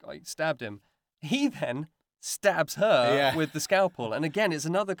 "I stabbed him." He then stabs her with the scalpel. And again, it's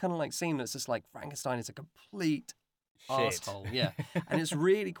another kind of like scene that's just like Frankenstein is a complete asshole. Yeah. And it's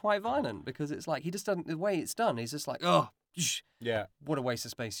really quite violent, because it's like he just doesn't, the way it's done, he's just like, oh, yeah, what a waste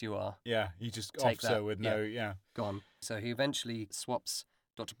of space you are. Yeah, he just offs her with gone. So he eventually swaps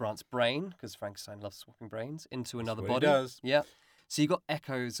Dr. Brandt's brain, because Frankenstein loves swapping brains, into another body. He does. Yeah. So you got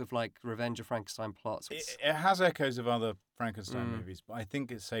echoes of like Revenge of Frankenstein plots. It has echoes of other Frankenstein movies, but I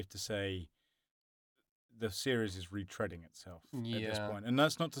think it's safe to say the series is retreading itself at this point. And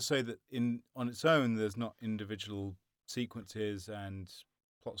that's not to say that on its own there's not individual sequences and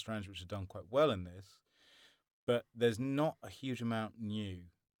plot strands which are done quite well in this, but there's not a huge amount new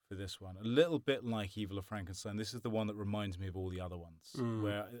for this one. A little bit like Evil of Frankenstein, this is the one that reminds me of all the other ones,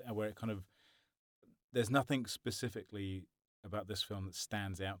 where it kind of, there's nothing specifically about this film that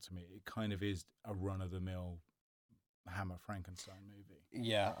stands out to me. It kind of is a run-of-the-mill Hammer Frankenstein movie.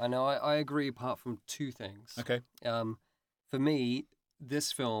 Yeah, I know. I agree, apart from two things. Okay. For me,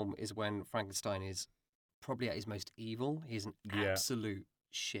 this film is when Frankenstein is probably at his most evil. He's an absolute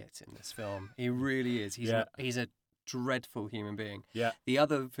shit in this film. He really is. He's a dreadful human being. Yeah. The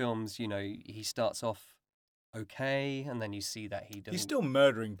other films, he starts off okay, and then you see that he doesn't. He's still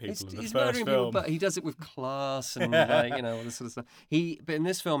murdering people in the he's first murdering film. People, but he does it with class and all this sort of stuff. But in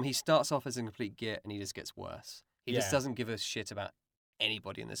this film, he starts off as a complete git, and he just gets worse. He just doesn't give a shit about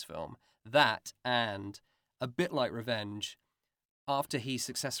anybody in this film. That, and a bit like Revenge, after he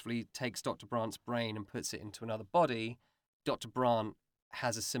successfully takes Dr. Brandt's brain and puts it into another body, Dr. Brandt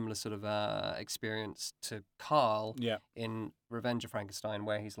has a similar sort of experience to Carl in Revenge of Frankenstein,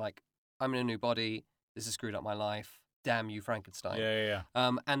 where he's like, I'm in a new body, this has screwed up my life, damn you, Frankenstein. Yeah.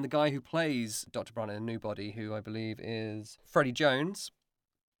 And the guy who plays Dr. Brandt in a new body, who I believe is Freddie Jones,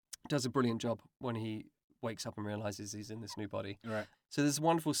 does a brilliant job when he wakes up and realizes he's in this new body. Right. So there's a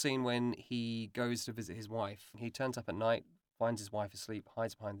wonderful scene when he goes to visit his wife. He turns up at night, finds his wife asleep,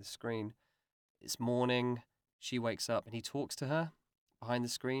 hides behind the screen. It's morning. She wakes up and he talks to her. behind the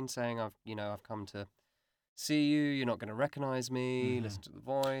screen saying, I've come to see you. You're not going to recognize me. Listen to the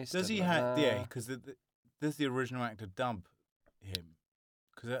voice. Does he have? Yeah, because does the original actor dub him?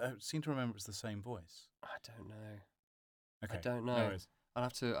 Because I seem to remember it's the same voice. I don't know. Okay. I don't know. No worries. I'll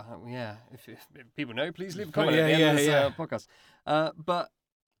have to. If people know, please leave a comment at the end of this podcast. But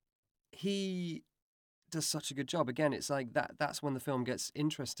he does such a good job. Again, it's like that's when the film gets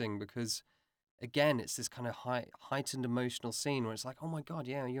interesting because, again, it's this kind of heightened emotional scene where it's like, oh my God,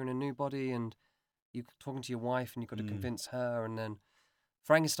 yeah, you're in a new body and you're talking to your wife and you've got to convince her, and then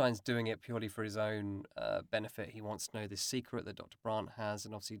Frankenstein's doing it purely for his own benefit. He wants to know this secret that Dr. Brandt has,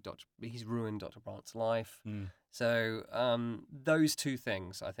 and obviously he's ruined Dr. Brandt's life. So those two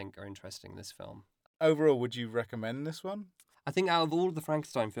things, I think, are interesting in this film. Overall, would you recommend this one? I think out of all of the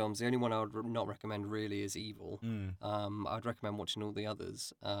Frankenstein films, the only one I would not recommend really is Evil. I'd recommend watching all the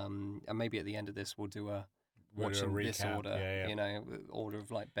others. And maybe at the end of this, we'll do a watching this order, order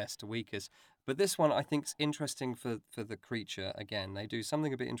of like best to weakest. But this one I think's interesting for the creature. Again, they do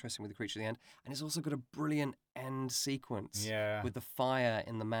something a bit interesting with the creature at the end, and it's also got a brilliant end sequence with the fire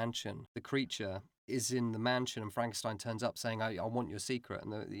in the mansion. The creature is in the mansion, and Frankenstein turns up saying, "I want your secret."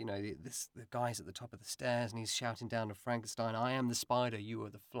 And the guy's at the top of the stairs, and he's shouting down to Frankenstein, "I am the spider, you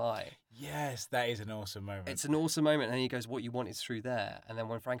are the fly." Yes, that is an awesome moment. It's an awesome moment, and he goes, "What you want is through there." And then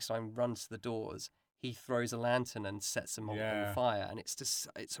when Frankenstein runs to the doors, he throws a lantern and sets them on fire. And it's just,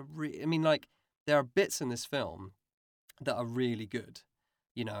 there are bits in this film that are really good.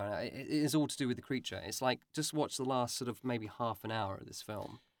 It is all to do with the creature. It's like, just watch the last sort of maybe half an hour of this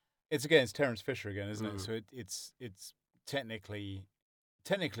film. It's Terence Fisher again, isn't it? So it's technically,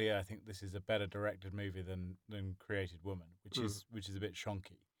 I think this is a better directed movie than Created Woman, which is a bit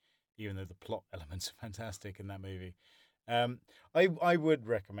shonky, even though the plot elements are fantastic in that movie. I would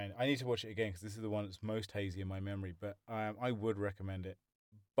recommend. I need to watch it again because this is the one that's most hazy in my memory. But I would recommend it.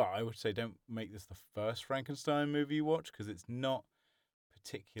 But I would say don't make this the first Frankenstein movie you watch because it's not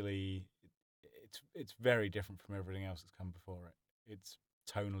particularly. It's very different from everything else that's come before it. It's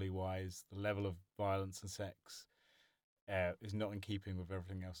tonally wise. The level of violence and sex is not in keeping with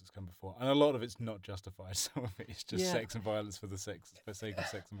everything else that's come before, and a lot of it's not justified. Some of it is just sex and violence for the sake of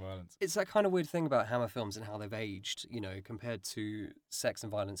sex and violence. It's that kind of weird thing about Hammer films and how they've aged, compared to sex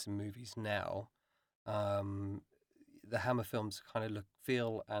and violence in movies now. The Hammer films kind of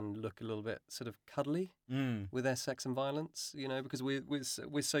feel a little bit sort of cuddly with their sex and violence, because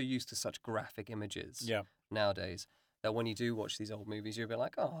we're so used to such graphic images nowadays that when you do watch these old movies, you're a bit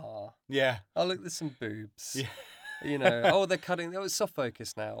like, oh look, there's some boobs. Yeah. They're cutting. It's soft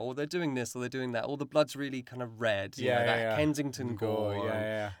focus now, or they're doing this, or they're doing that, or the blood's really kind of red. Kensington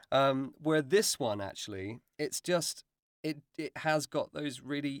gore. Where this one actually, it's just it has got those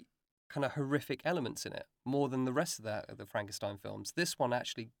really kind of horrific elements in it more than the rest of the Frankenstein films. This one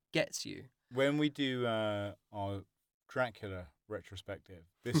actually gets you. When we do our Dracula retrospective,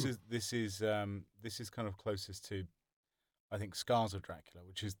 this is kind of closest to, I think, Scars of Dracula,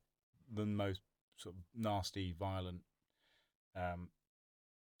 which is the most sort of nasty, violent.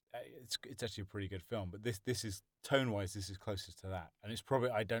 It's actually a pretty good film, but this is tone-wise, this is closest to that, and it's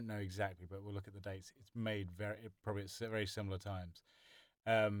probably, I don't know exactly, but we'll look at the dates. It's made probably at very similar times.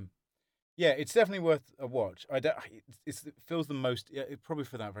 It's definitely worth a watch. It feels the most, probably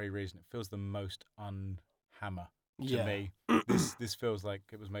for that very reason, it feels the most un-Hammer to me. This feels like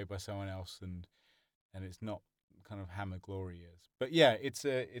it was made by someone else, and it's not kind of Hammer glory years. But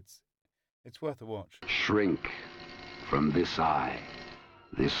it's worth a watch. Shrink from this eye,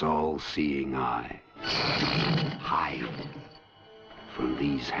 this all-seeing eye. Hide from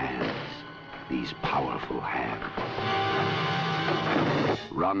these hands, these powerful hands.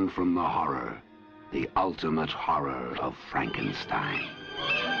 Run from the horror, the ultimate horror of Frankenstein.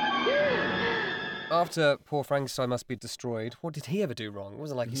 After poor Frankenstein must be destroyed, what did he ever do wrong? It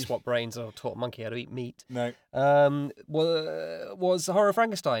wasn't like he swapped brains or taught a monkey how to eat meat. No. Was Horror of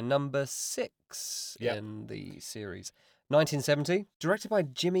Frankenstein number 6 in the series. 1970, directed by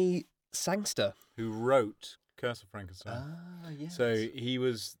Jimmy Sangster, who wrote Curse of Frankenstein. Ah, yes. So he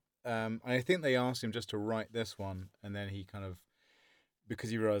was, I think they asked him just to write this one, and then he kind of, because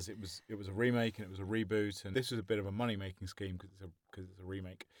he realised it was a remake and it was a reboot, and this was a bit of a money-making scheme because it's a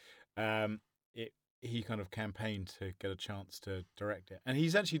remake. He kind of campaigned to get a chance to direct it, and he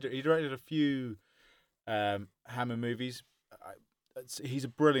directed a few Hammer movies. He's a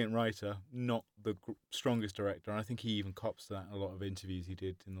brilliant writer, not the strongest director, and I think he even cops to that in a lot of interviews he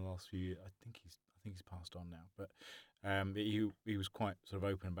did in the last few years. I think he's passed on now, but he was quite sort of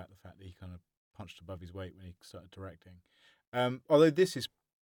open about the fact that he kind of punched above his weight when he started directing. Although this is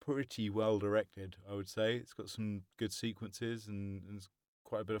pretty well directed, I would say. It's got some good sequences and it's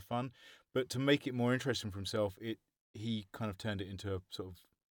quite a bit of fun. But to make it more interesting for himself, he kind of turned it into a sort of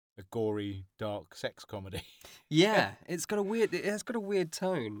a gory, dark sex comedy. Yeah, it has got a weird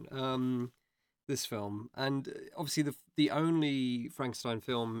tone. This film, and obviously the only Frankenstein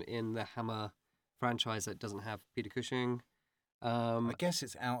film in the Hammer franchise that doesn't have Peter Cushing. I guess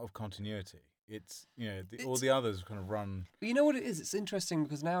it's out of continuity. It's all the others kind of run. You know what it is? It's interesting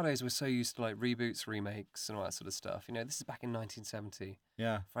because nowadays we're so used to like reboots, remakes, and all that sort of stuff. This is back in 1970.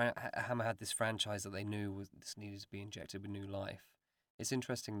 Yeah, Hammer had this franchise that they knew this needed to be injected with new life. It's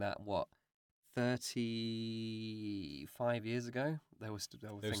interesting that 35 years ago they were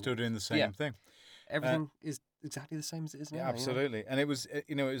still doing the same thing. Everything is exactly the same as it is now. Yeah, absolutely. And it was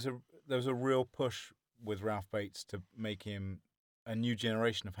there was a real push with Ralph Bates to make him a new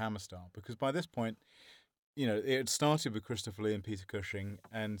generation of Hammer style, because by this point, it had started with Christopher Lee and Peter Cushing,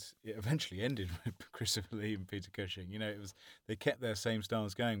 and it eventually ended with Christopher Lee and Peter Cushing. They kept their same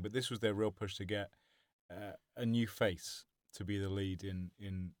styles going, but this was their real push to get a new face to be the lead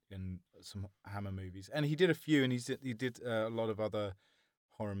in some Hammer movies. And he did a few, and he did a lot of other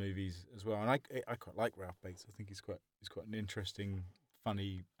horror movies as well. And I quite like Ralph Bates. I think he's quite an interesting,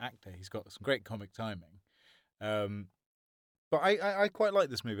 funny actor. He's got some great comic timing. But I quite like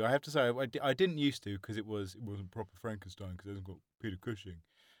this movie. I have to say, I didn't used to, because it wasn't proper Frankenstein, because it hasn't got Peter Cushing.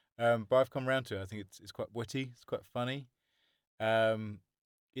 But I've come around to it. I think it's quite witty. It's quite funny.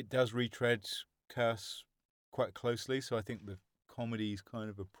 It does retread Curse quite closely, so I think the comedy is kind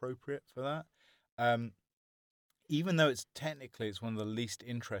of appropriate for that. Even though it's one of the least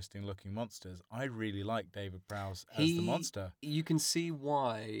interesting looking monsters, I really like David Prowse as the monster. You can see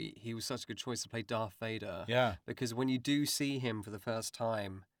why he was such a good choice to play Darth Vader. Yeah. Because when you do see him for the first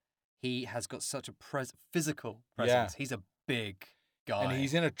time, he has got such a physical presence. Yeah. He's a big guy. And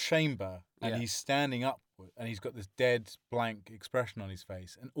he's in a chamber, and he's standing up, and he's got this dead, blank expression on his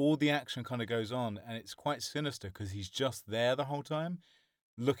face. And all the action kind of goes on, and it's quite sinister because he's just there the whole time,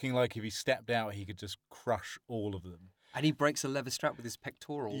 looking like if he stepped out, he could just crush all of them. And he breaks a leather strap with his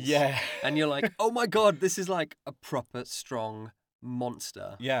pectorals. Yeah. And you're like, oh my God, this is like a proper strong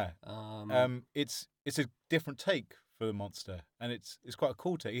monster. Yeah. It's a different take for the monster, and it's quite a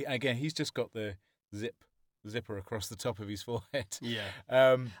cool take. Again, he's just got the zipper across the top of his forehead.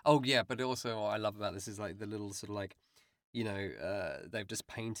 Yeah. Oh yeah, but also what I love about this is like the little sort of like, they've just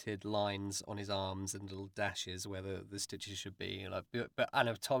painted lines on his arms and little dashes where the stitches should be. Like, but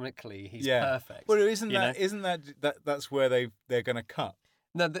anatomically, he's perfect. Well, isn't that's where they're going to cut?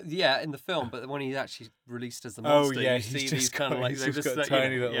 No, in the film, but when he's actually released as the monster, you see these kind of like he's just got a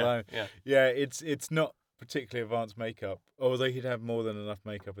tiny little line. Yeah, it's not particularly advanced makeup, although he'd have more than enough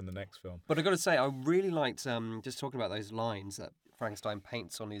makeup in the next film. But I've got to say, I really liked just talking about those lines that Frankenstein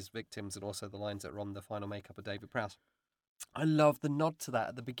paints on his victims, and also the lines that are on the final makeup of David Prowse. I love the nod to that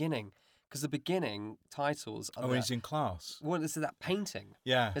at the beginning, because the beginning titles are when he's in class. Well, this is that painting.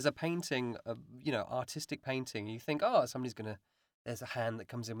 Yeah. There's a painting, artistic painting. You think, there's a hand that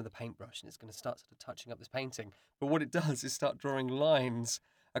comes in with a paintbrush and it's going to start sort of touching up this painting. But what it does is start drawing lines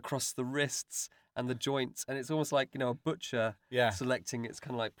across the wrists and the joints, and it's almost like, a butcher selecting its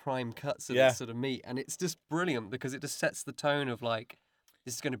kind of like prime cuts of this sort of meat. And it's just brilliant because it just sets the tone of like,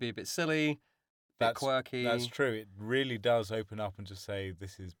 this is going to be a bit silly. That's quirky. That's true. It really does open up and just say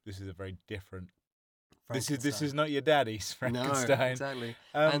this is a very different. This is not your daddy's Frankenstein. No, exactly.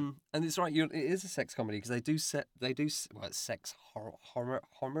 And it's right. It is a sex comedy because it's sex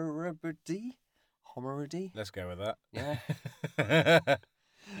homorody. Let's go with that. Yeah.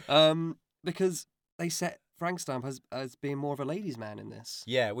 Because they set Frankenstein as being more of a ladies' man in this.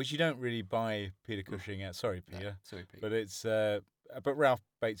 Yeah, which you don't really buy Peter Cushing out. Sorry, Peter. No, sorry, Peter. But it's but Ralph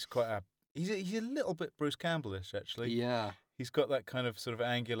Bates quite a. He's a little bit Bruce Campbellish, actually. Yeah. He's got that kind of sort of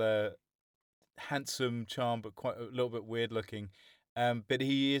angular, handsome charm, but quite a little bit weird looking. But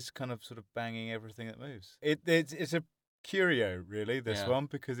he is kind of sort of banging everything that moves. It's a curio, really, this one,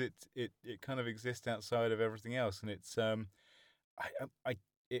 because it kind of exists outside of everything else, and it's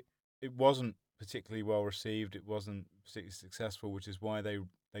it wasn't particularly well received. It wasn't particularly successful, which is why they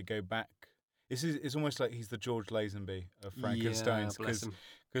go back. It's almost like he's the George Lazenby of Frankenstein's, because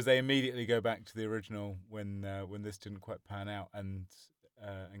they immediately go back to the original when this didn't quite pan out, and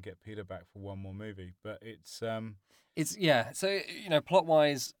get Peter back for one more movie. But it's so plot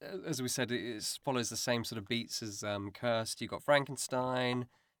wise, as we said, it follows the same sort of beats as Cursed. You got Frankenstein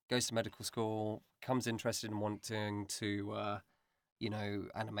goes to medical school, becomes interested in wanting to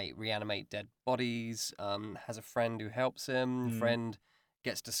reanimate dead bodies. Has a friend who helps him. Friend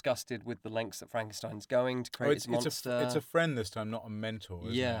gets disgusted with the lengths that Frankenstein's going to create his monster. It's a friend this time, not a mentor.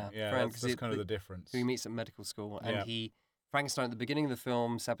 Isn't Yeah, it? Yeah, friend, that's kind of the difference. Who he meets at medical school, and Yeah. Frankenstein at the beginning of the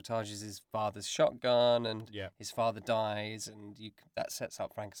film sabotages his father's shotgun, and Yeah. his father dies, and that sets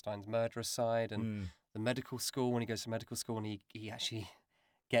up Frankenstein's murderous side, and the medical school, when he goes to medical school, and he actually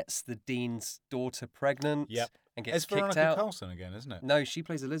gets the dean's daughter pregnant. Yep. And gets It's kicked Veronica out. Carlson again, isn't it? No, she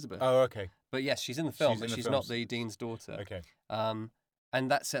plays Elizabeth. Oh, okay. But yes, she's in the film, She's in but the she's film. not the dean's daughter. Okay. And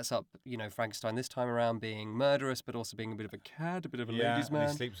that sets up, Frankenstein this time around being murderous, but also being a bit of a cad, a bit of a ladies' man.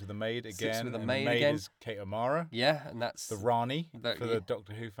 And he sleeps with the maid again. Sleeps with the and maid the maid again. is Kate O'Mara. Yeah, and that's the Rani that- for yeah. the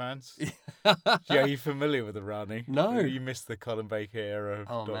Doctor Who fans. Yeah, are you familiar with the Rani? No. You missed the Colin Baker era of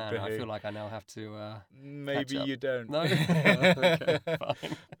Oh Doctor man, Who. I feel like I now have to. Maybe catch up. you don't. No. Okay,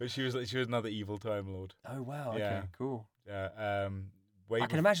 fine. But she was another evil Time Lord. Oh wow. Yeah. Okay. Cool. Yeah. I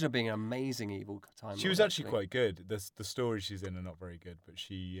can imagine her being an amazing evil time. She was actually quite good. The stories she's in are not very good, but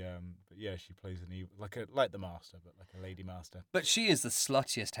she plays an evil like the Master, but like a lady master. But she is the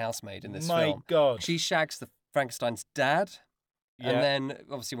sluttiest housemaid in this My film. God. She shags the Frankenstein's dad. Yeah. And then,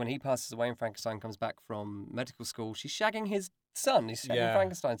 obviously, when he passes away and Frankenstein comes back from medical school, she's shagging his son. He's shagging Yeah.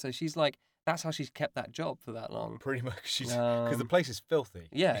 Frankenstein. So she's like, that's how she's kept that job for that long. Pretty much, because the place is filthy.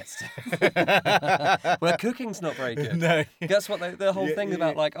 Yeah. Well, cooking's not very good. No. That's what the whole thing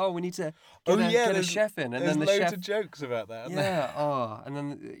about, like, oh, we need to get a there's- chef in. And there's then the loads chef. of jokes about that. aren't Yeah. Oh, and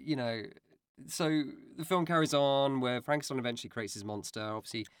then, so the film carries on where Frankenstein eventually creates his monster,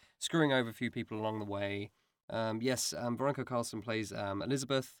 obviously screwing over a few people along the way. Veronica Carlson plays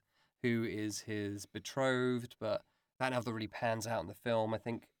Elizabeth, who is his betrothed, but that never really pans out in the film. I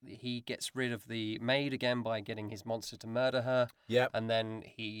think he gets rid of the maid again by getting his monster to murder her. Yep. And then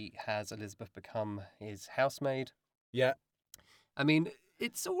he has Elizabeth become his housemaid. Yeah. I mean,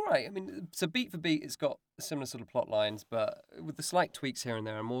 it's all right. I mean, so beat for beat, it's got similar sort of plot lines, but with the slight tweaks here and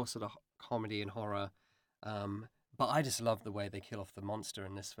there, and more sort of comedy and horror. But I just love the way they kill off the monster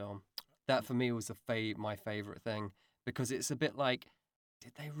in this film. That for me was my favorite thing, because it's a bit like,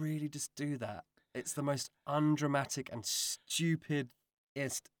 did they really just do that? It's the most undramatic and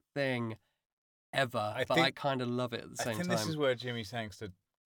stupidest thing ever, I kind of love it at the same time. I think this is where Jimmy Sangster.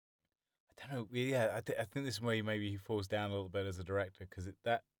 I don't know. Yeah, I think this is where maybe he falls down a little bit as a director, because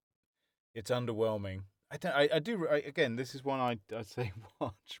it's underwhelming. Again, this is one I'd say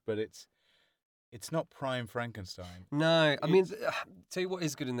watch, but it's not prime Frankenstein. No, I mean, tell you what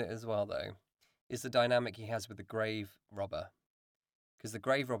is good in it as well, though, is the dynamic he has with the grave robber. Because the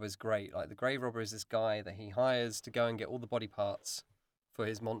grave robber is great. Like, the grave robber is this guy that he hires to go and get all the body parts for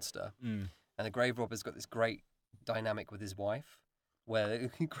his monster. And the grave robber's got this great dynamic with his wife, where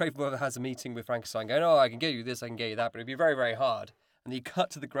the grave robber has a meeting with Frankenstein going, oh, I can get you this, I can get you that, but it'd be very, very hard. And you cut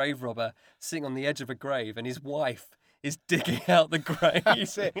to the grave robber sitting on the edge of a grave, and his wife is digging out the grave.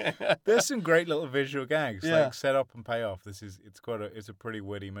 That's it. There's some great little visual gags, Yeah. like set up and pay off. It's a pretty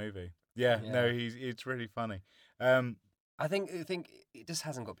witty movie. Yeah. No, it's really funny. I think it just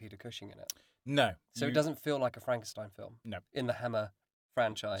hasn't got Peter Cushing in it. No. So it doesn't feel like a Frankenstein film. No. In the Hammer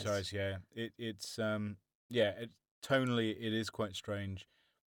franchise. Yeah. It's tonally it is quite strange,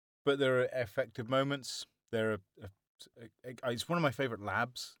 but there are effective moments. It's one of my favorite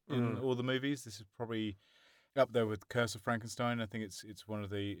labs in all the movies. This is probably up there with Curse of Frankenstein. I think it's one of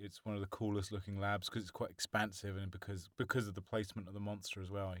the coolest looking labs, because it's quite expansive, and because of the placement of the monster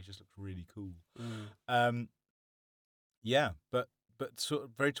as well. He just looks really cool. Yeah, but sort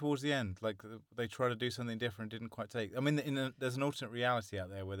of very towards the end, like they try to do something different, didn't quite take. I mean, there's an alternate reality out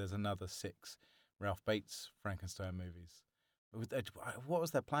there where there's another 6 Ralph Bates Frankenstein movies. What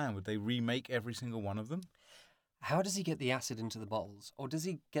was their plan? Would they remake every single one of them? How does he get the acid into the bottles? Or does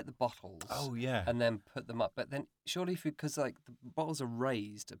he get the bottles? Oh, yeah. And then put them up? But then surely, because like the bottles are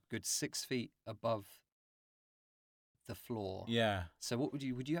raised a good 6 feet above the floor. Yeah. So what would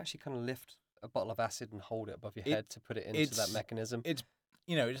you actually kind of lift a bottle of acid and hold it above your head to put it into that mechanism? It's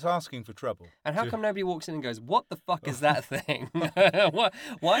asking for trouble. And how come nobody walks in and goes, what the fuck is that thing?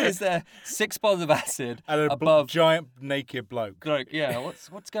 Why is there 6 bottles of acid and above giant naked bloke? Yeah,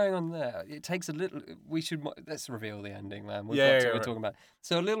 what's going on there? It takes a little. Let's reveal the ending, man. We're talking about.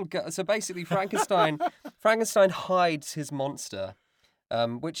 So a little. So basically, Frankenstein hides his monster,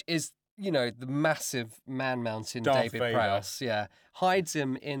 which is the massive man mountain Darth David Vader. Prowse. Yeah, hides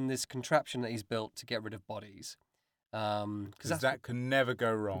him in this contraption that he's built to get rid of bodies. Because that can never go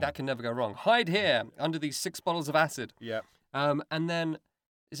wrong. That can never go wrong. Hide here under these 6 bottles of acid. Yeah. And then,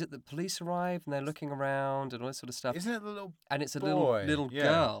 is it the police arrive and they're looking around and all this sort of stuff? Isn't it the little And it's a boy? little Yeah.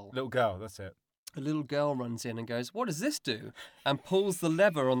 girl. Little girl, that's it. A little girl runs in and goes, what does this do? And pulls the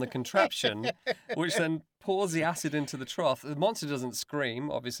lever on the contraption, which then pours the acid into the trough. The monster doesn't scream,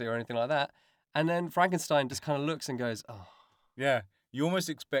 obviously, or anything like that. And then Frankenstein just kind of looks and goes, oh. Yeah. You almost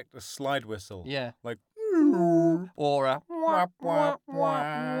expect a slide whistle. Yeah. Like, or a wah, wah,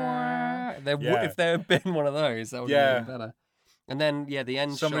 wah. If there had been one of those, that would have been better. And then, the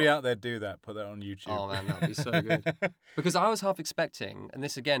end Somebody shot. out there do that. Put that on YouTube. Oh, man, that would be so good. Because I was half expecting, and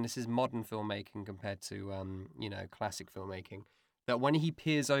this is modern filmmaking compared to, classic filmmaking, that when he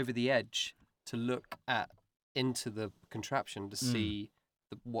peers over the edge to look into the contraption to see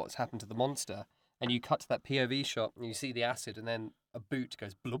what's happened to the monster, and you cut to that POV shot, and you see the acid, and then a boot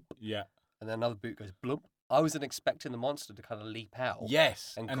goes bloop. Yeah. And then another boot goes bloop. I wasn't expecting the monster to kind of leap out.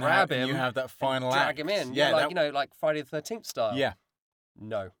 Yes. And grab him. And you have that final and drag act. him in. Yeah. Like Friday the 13th style. Yeah.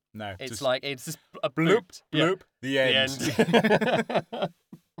 No. It's just a bloop, bloop. The end. The end.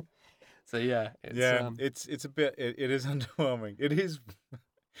 So it's a bit. It is underwhelming. It is.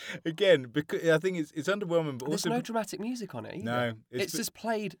 Again, because I think it's underwhelming, but there's also no dramatic music on it either. No, it's just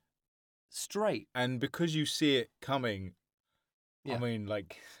played straight. And because you see it coming, I mean,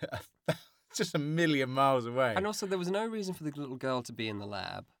 like, just a million miles away. And also, there was no reason for the little girl to be in the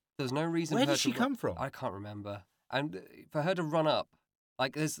lab. There was no reason. Where for her did she come from? I can't remember. And for her to run up,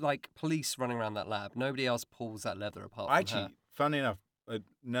 like there's like police running around that lab. Nobody else pulls that leather apart from her. Funny enough,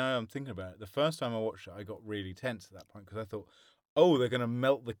 now I'm thinking about it. The first time I watched it, I got really tense at that point because I thought, oh, they're going to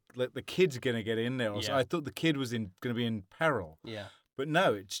melt the kid's going to get in there. So I thought the kid was going to be in peril. Yeah. But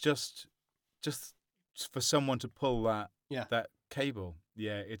no, it's just for someone to pull that cable.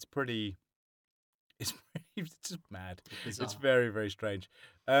 Yeah, it's just mad. It's very, very strange.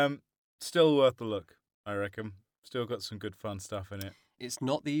 Still worth the look, I reckon. Still got some good fun stuff in it. It's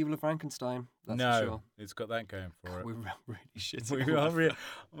not the evil of Frankenstein. That's no, for sure. It's got that going for it. We're really shit. We are really,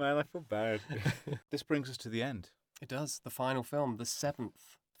 man, I feel bad. This brings us to the end. It does. The final film, the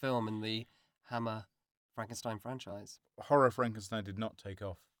 7th film in the Hammer Frankenstein franchise. Horror Frankenstein did not take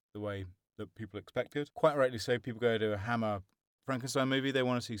off the way that people expected. Quite rightly so. People go to a Hammer Frankenstein movie. They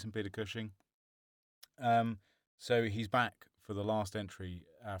want to see some Peter Cushing. So he's back for the last entry,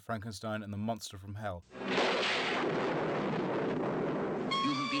 Frankenstein and the Monster from Hell.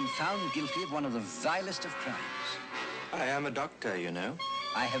 You have been found guilty of one of the vilest of crimes. I am a doctor, you know.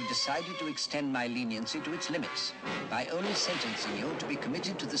 I have decided to extend my leniency to its limits by only sentencing you to be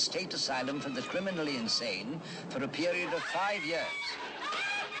committed to the state asylum for the criminally insane for a period of 5 years.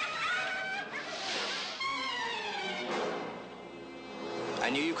 I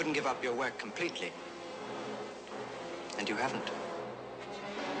knew you couldn't give up your work completely. And you haven't.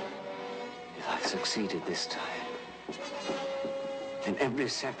 If I succeeded this time, then every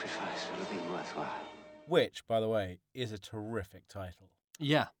sacrifice will have been worthwhile. Which, by the way, is a terrific title.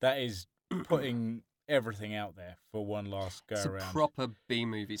 Yeah. That is putting everything out there for one last go around. It's a proper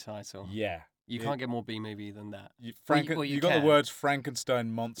B-movie title. Yeah. You can't get more B-movie than that. You got the words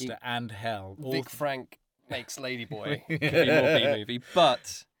Frankenstein, Monster, and Hell. Vic Frank makes Ladyboy. Could be more B-movie,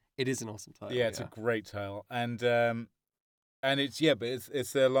 but it is an awesome title. Yeah, it's a great title. And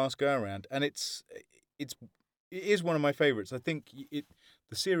it's their last go around. And it is one of my favourites. I think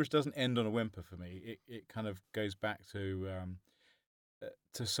the series doesn't end on a whimper for me. It kind of goes back to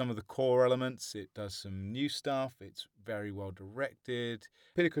some of the core elements. It does some new stuff. It's very well directed.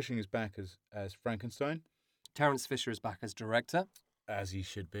 Peter Cushing is back as Frankenstein. Terence Fisher is back as director. As he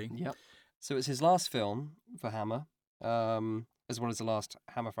should be. Yep. So it's his last film for Hammer, as well as the last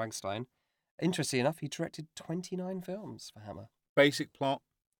Hammer Frankenstein. Interestingly enough, he directed 29 films for Hammer. Basic plot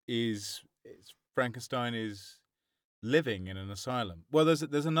is Frankenstein is living in an asylum. Well, there's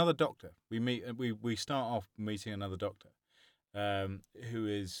another doctor. We start off meeting another doctor, who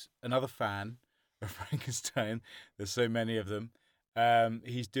is another fan of Frankenstein. There's so many of them.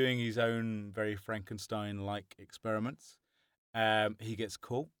 He's doing his own very Frankenstein-like experiments. He gets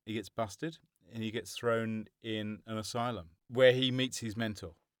caught, he gets busted, and he gets thrown in an asylum where he meets his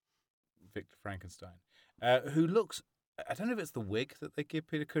mentor, Victor Frankenstein, who looks, I don't know if it's the wig that they give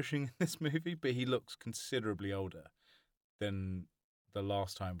Peter Cushing in this movie, but he looks considerably older than the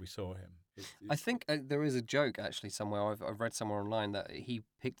last time we saw him. I think there is a joke actually somewhere. I've read somewhere online that he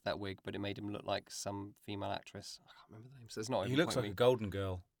picked that wig, but it made him look like some female actress. I can't remember the name. So it's not. He looks like a Golden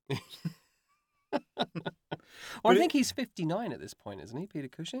Girl. Well, I think he's 59 at this point, isn't he, Peter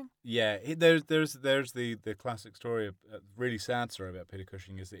Cushing? Yeah, there's the classic story, a really sad story about Peter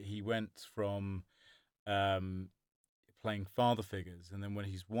Cushing, is that he went from playing father figures, and then when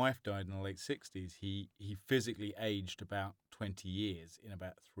his wife died in the late 60s, he physically aged about 20 years in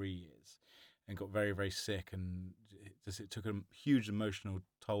about 3 years, and got very, very sick, and it took a huge emotional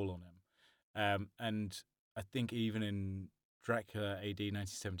toll on him. And I think even in Dracula AD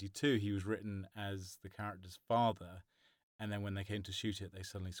 1972, he was written as the character's father, and then when they came to shoot it, they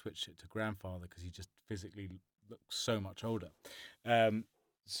suddenly switched it to grandfather because he just physically looked so much older.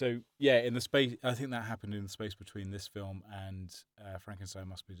 So yeah, in the space, I think that happened in the space between this film and Frankenstein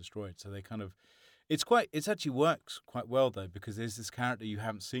Must Be Destroyed. So they kind of, it's actually works quite well though, because there's this character you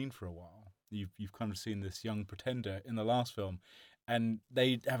haven't seen for a while. You've kind of seen this young pretender in the last film, and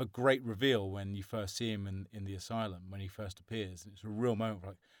they have a great reveal when you first see him in the asylum when he first appears. And it's a real moment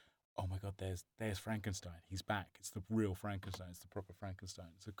like, oh my God, there's Frankenstein. He's back. It's the real Frankenstein. It's the proper Frankenstein.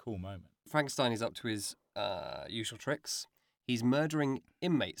 It's a cool moment. Frankenstein is up to his usual tricks. He's murdering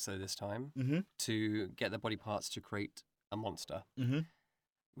inmates, though, this time, to get their body parts to create a monster. Mm-hmm.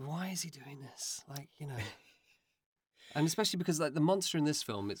 Why is he doing this? Like, you know... And especially because like the monster in this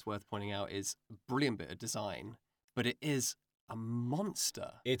film, it's worth pointing out, is a brilliant bit of design, but it is a monster.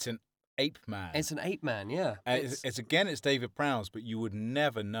 It's an ape man. It's an ape man, yeah. It's David Prowse, but you would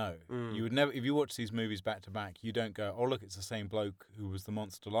never know. You would never, if you watch these movies back to back, you don't go, oh look, it's the same bloke who was the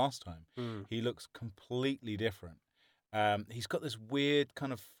monster last time. He looks completely different. He's got this weird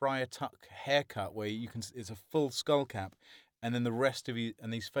kind of Friar Tuck haircut where it's a full skull cap. And then the rest of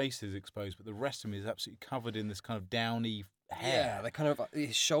his face is exposed, but the rest of him is absolutely covered in this kind of downy hair. Yeah, they kind of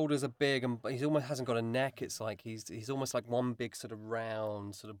his shoulders are big, and he almost hasn't got a neck. It's like he's almost like one big sort of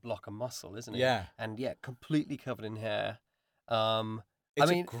round sort of block of muscle, isn't he? Yeah, and yeah, completely covered in hair. It's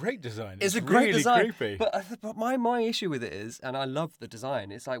a great design. It's a great really design. Creepy. But my issue with it is, and I love the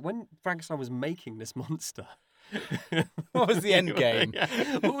design. It's like when Frankenstein was making this monster. What was the end game?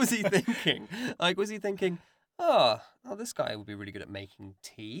 What was he thinking? Like, was he thinking? Oh, this guy would be really good at making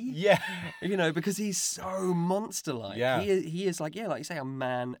tea. Yeah. You know, because he's so monster-like. Yeah. He is like, yeah, like you say, a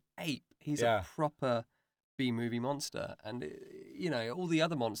man-ape. He's a proper B-movie monster. And, you know, all the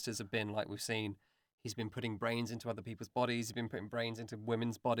other monsters have been, like we've seen, he's been putting brains into other people's bodies. He's been putting brains into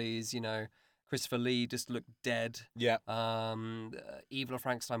women's bodies, you know. Christopher Lee just looked dead. Yeah. Evil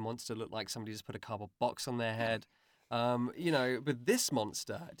Frankenstein monster looked like somebody just put a cardboard box on their head. You know, but this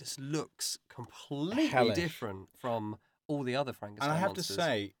monster just looks completely hellish. Different from all the other Frankenstein monsters. And I have monsters. to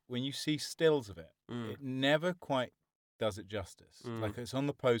say, when you see stills of it, it never quite does it justice. Like it's on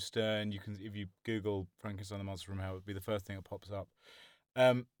the poster, and you can, if you Google Frankenstein the Monster from Hell, it would be the first thing that pops up.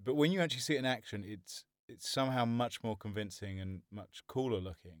 But when you actually see it in action, it's somehow much more convincing and much cooler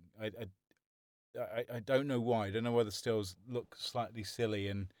looking. I don't know why. I don't know why the stills look slightly silly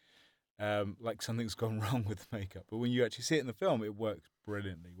and like something's gone wrong with the makeup. But when you actually see it in the film, it works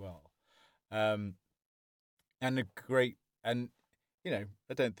brilliantly well. And you know,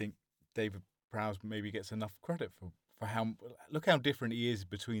 I don't think David Prowse maybe gets enough credit for look how different he is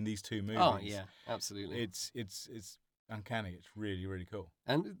between these two movies. Oh yeah, absolutely. It's uncanny. It's really, really cool.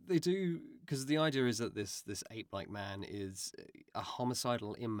 And they do, because the idea is that this ape-like man is a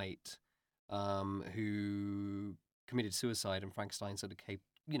homicidal inmate who committed suicide, and Frankenstein sort of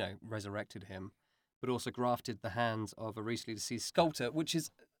resurrected him, but also grafted the hands of a recently deceased sculptor, which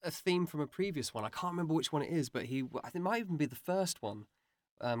is a theme from a previous one. I can't remember which one it is, but I think it might even be the first one,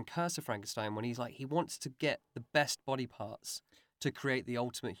 Curse of Frankenstein, when he wants to get the best body parts to create the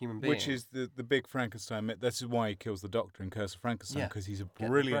ultimate human being. Which is the big Frankenstein myth. This is why he kills the doctor in Curse of Frankenstein, because he's a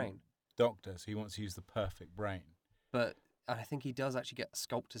brilliant doctor, so he wants to use the perfect brain. But I think he does actually get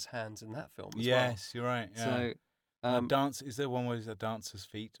sculptor's hands in that film as well. Yes, you're right. Yeah. So, is there one where he's a dancer's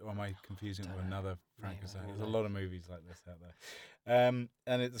feet, or am I confusing it with another Frankenstein? There's a lot of movies like this out there.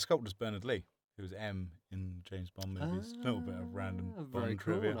 And the sculptor's Bernard Lee, who was M in James Bond movies. A little bit of random very Bond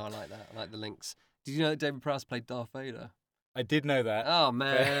cool. trivia. I like that. I like the links. Did you know that David Prowse played Darth Vader? I did know that. Oh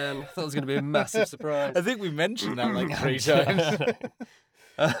man, I thought it was going to be a massive surprise. I think we mentioned that like 3 times.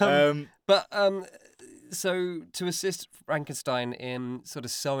 So to assist Frankenstein in sort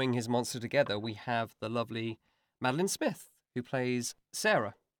of sewing his monster together, we have the lovely Madeline Smith, who plays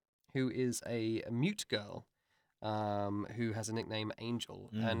Sarah, who is a mute girl who has a nickname Angel.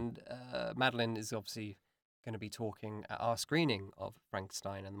 And Madeline is obviously going to be talking at our screening of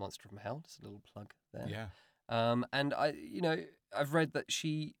Frankenstein and the Monster from Hell. Just a little plug there. Yeah. And I've read that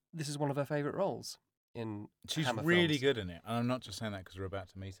this is one of her favourite roles in She's Hammer really films. good in it. And I'm not just saying that because we're about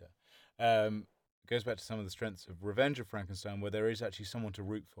to meet her. It goes back to some of the strengths of Revenge of Frankenstein, where there is actually someone to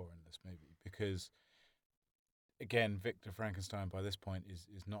root for in this movie, because again, Victor Frankenstein by this point is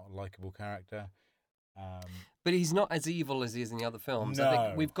not a likable character. But he's not as evil as he is in the other films. No. I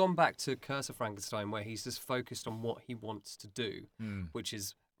think we've gone back to Curse of Frankenstein, where he's just focused on what he wants to do, which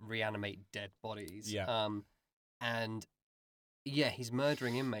is reanimate dead bodies. Yeah. And yeah, he's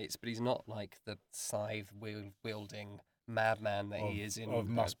murdering inmates, but he's not like the scythe wielding madman that he is in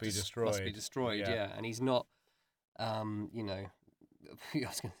Must Be Destroyed. Must Be Destroyed, yeah. And he's not you know, I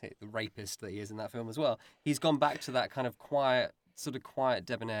was going to say the rapist that he is in that film as well. He's gone back to that kind of quiet,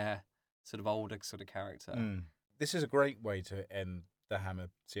 debonair, sort of older sort of character. This is a great way to end the Hammer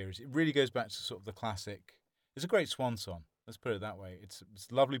series. It really goes back to sort of the classic. It's a great swan song. Let's put it that way. It's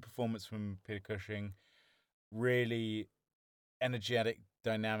a lovely performance from Peter Cushing. Really energetic,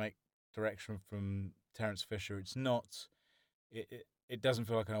 dynamic direction from Terence Fisher. It's not. It doesn't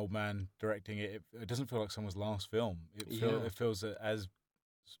feel like an old man directing it. It doesn't feel like someone's last film. It feels as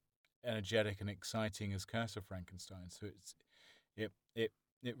energetic and exciting as Curse of Frankenstein. So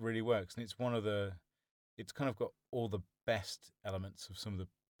it really works, and it's one of the. It's kind of got all the best elements of some of the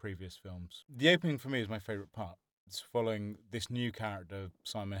previous films. The opening for me is my favourite part. It's following this new character,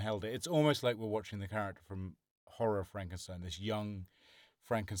 Simon Helder. It's almost like we're watching the character from Horror of Frankenstein, this young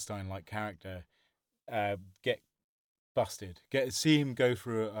Frankenstein-like character, get busted. See him go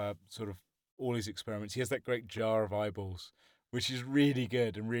through sort of all his experiments. He has that great jar of eyeballs, which is really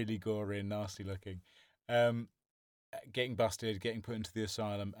good and really gory and nasty looking. Getting busted, getting put into the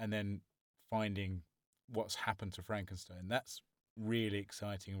asylum, and then finding what's happened to Frankenstein. That's really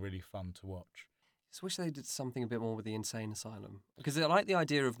exciting, really fun to watch. I just wish they did something a bit more with the insane asylum, because I like the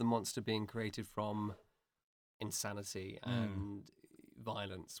idea of the monster being created from insanity and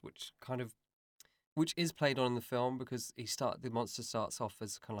violence, which is played on in the film, because the monster starts off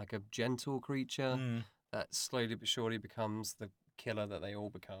as kind of like a gentle creature that slowly but surely becomes the killer that they all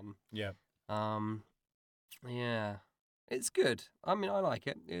become. Yeah. Yeah. It's good. I mean, I like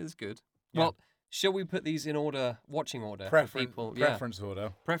it. It is good. Yeah. Well, shall we put these in watching order? Preference order.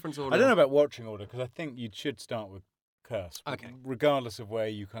 Preference order. I don't know about watching order, because I think you should start with Curse. Okay. Regardless of where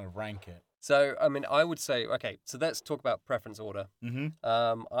you kind of rank it. So, I mean, I would say, okay, so let's talk about preference order.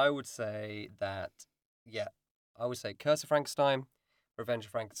 Mm-hmm. I would say that, Curse of Frankenstein, Revenge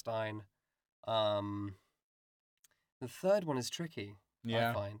of Frankenstein. The third one is tricky,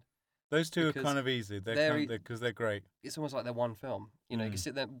 I find. Those two are kind of easy. Because they're great. It's almost like they're one film. You know, you can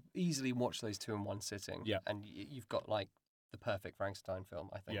sit there, easily watch those two in one sitting. Yeah. And you've got, like, the perfect Frankenstein film,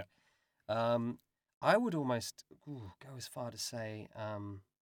 I think. Yeah. I would almost go as far to say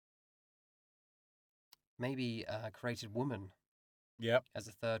maybe Created Woman. Yep. As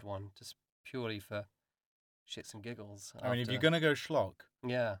a third one, just purely for shits and giggles. I mean, if you're going to go schlock,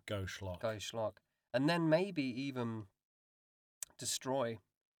 go schlock. And then maybe even Destroy.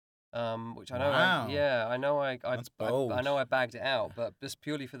 Which I know, I know I bagged it out, but just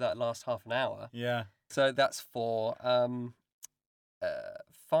purely for that last half an hour. Yeah. So that's 4.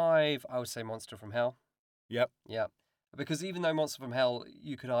 5, I would say Monster from Hell. Yep. Because even though Monster from Hell,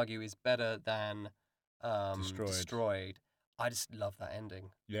 you could argue, is better than Destroyed, I just love that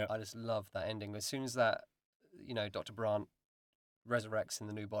ending. Yeah. I just love that ending. As soon as that, Dr. Brandt resurrects in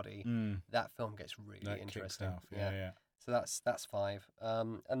the new body, that film gets really interesting. Yeah. So that's 5.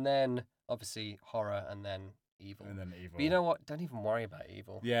 And then obviously horror, and then evil. But you know what? Don't even worry about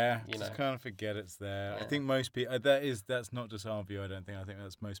evil. Yeah, just kind of forget it's there. Yeah. I think most people that's not just our view. I don't think. I think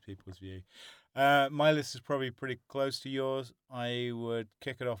that's most people's view. My list is probably pretty close to yours. I would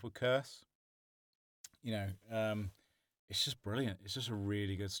kick it off with Curse. It's just brilliant. It's just a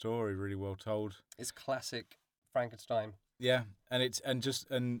really good story, really well told. It's classic Frankenstein. Yeah, and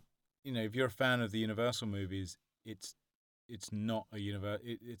if you're a fan of the Universal movies, it's not a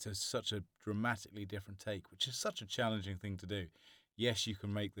it's such a dramatically different take, which is such a challenging thing to do. Yes, you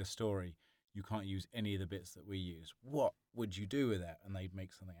can make this story. You can't use any of the bits that we use. What would you do with that? And they'd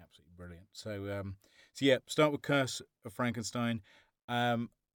make something absolutely brilliant. So start with Curse of Frankenstein. I'm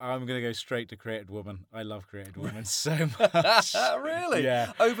going to go straight to Created Woman. I love Created Woman so much. Really?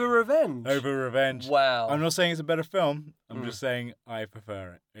 Yeah. Over Revenge? Wow. I'm not saying it's a better film. I'm just saying I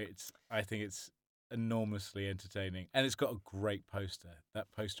prefer it. I think it's enormously entertaining, and it's got a great poster.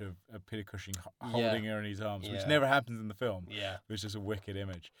 That poster of Peter Cushing holding her in his arms, which never happens in the film. Yeah, which is a wicked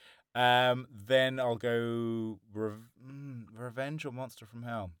image. Then I'll go Revenge or Monster from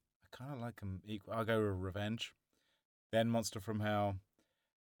Hell. I kind of like them equal. I'll go with Revenge, then Monster from Hell,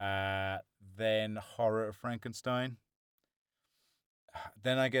 then Horror of Frankenstein.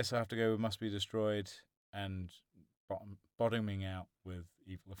 Then I guess I have to go with Must Be Destroyed and bottoming out with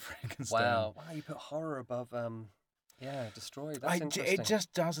Evil of Frankenstein. Wow, you put horror above, Destroyed. That's interesting. It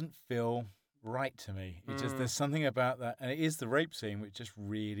just doesn't feel right to me. It just there's something about that, and it is the rape scene which just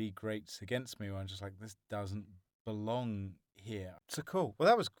really grates against me. Where I'm just like, this doesn't belong here. So cool. Well,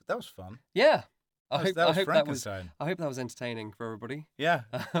 that was fun. Yeah. I hope Frankenstein. I hope that was entertaining for everybody. Yeah.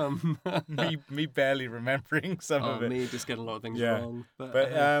 me barely remembering some of it. Me just getting a lot of things wrong.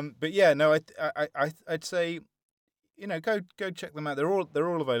 But yeah, no, I'd say, go check them out. They're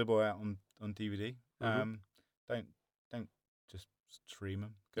all available out on DVD. Don't just stream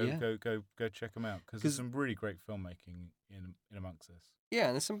them. Go check them out because 'Cause- there's some really great filmmaking in amongst this. Yeah,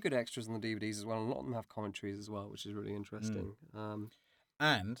 and there's some good extras on the DVDs as well. And a lot of them have commentaries as well, which is really interesting.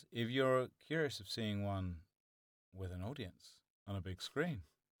 And if you're curious of seeing one with an audience on a big screen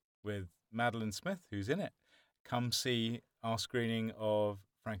with Madeline Smith, who's in it, come see our screening of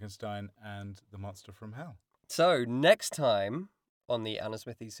Frankenstein and the Monster from Hell. So next time on the Alan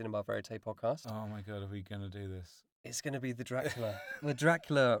Smithy Cinema Verite podcast, Oh my God, are we going to do this? it's going to be the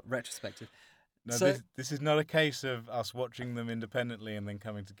Dracula retrospective. No, So- this is not a case of us watching them independently and then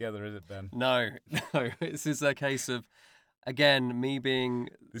coming together, is it, Ben? No. This is a case of, again, me being.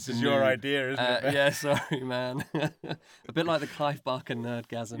 This the is your noob. idea, isn't it, Ben? Yeah, sorry, man. A bit like the Clive Barker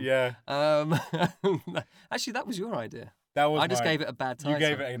nerdgasm. Yeah. Actually, that was your idea. That was I just mine. gave it a bad title. You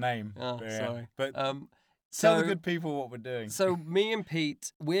gave it a name. Oh, Yeah. sorry. But tell tell the good people what we're doing. So me and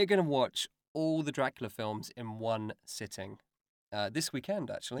Pete, we're going to watch all the Dracula films in one sitting this weekend,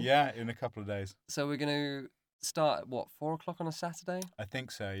 actually. Yeah, in a couple of days. So we're going to start at, 4:00 on a Saturday? I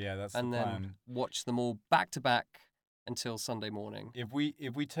think so, yeah, that's and the then plan. watch them all back to back until Sunday morning. If we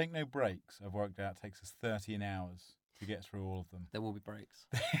take no breaks, I've worked out it takes us 13 hours to get through all of them. There will be breaks.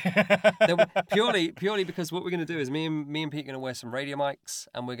 Purely because what we're going to do is me and Pete are going to wear some radio mics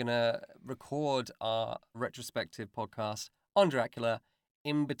and we're going to record our retrospective podcast on Dracula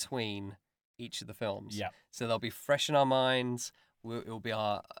in between each of the films. Yeah. So they'll be fresh in our minds. It'll be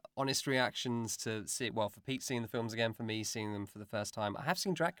our honest reactions to see. Well, for Pete seeing the films again, for me seeing them for the first time. I have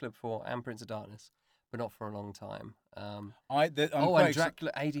seen Dracula before and Prince of Darkness, but not for a long time. I'm and quite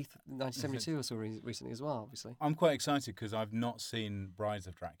Dracula AD 1972 I saw recently as well, obviously. I'm quite excited because I've not seen Brides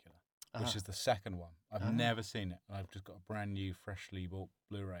of Dracula, which Ah. is the second one. I've Ah. never seen it, and I've just got a brand new, freshly bought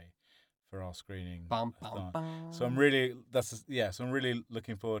Blu-ray for our screening. Bum, a bum, thon. bum. So I'm really So I'm really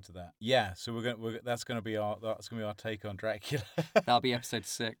looking forward to that. Yeah. So that's gonna be our take on Dracula. That'll be episode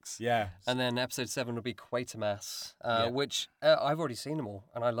 6. Yeah. And then episode 7 will be Quatermass, Yeah. which I've already seen them all,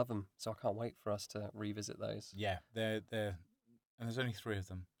 and I love them, so I can't wait for us to revisit those. Yeah, they're and there's only 3 of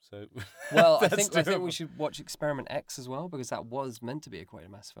them. So Well, I that's think we should watch Experiment X as well, because that was meant to be a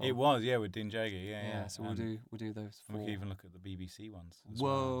Quatermass film. It was, yeah, with Din Jager, yeah. So we'll do those. We 4. can even look at the BBC ones. As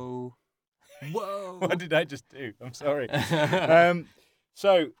Whoa. Well. Whoa. What did I just do? I'm sorry.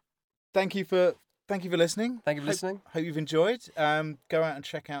 So thank you for listening. Thank you for listening. Hope you've enjoyed. Go out and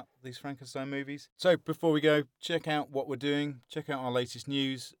check out these Frankenstein movies. So before we go, check out what we're doing. Check out our latest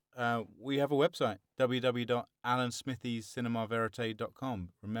news. We have a website,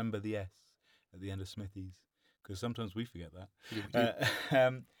 www.alansmithycinemaverite.com. Remember the S at the end of Smithies, because sometimes we forget that.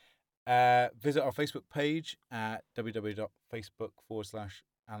 Visit our Facebook page at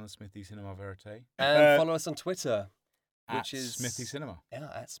www.facebook.com/Alan Smithy Cinema Verite. And follow us on Twitter, at which is Smithy Cinema. Yeah,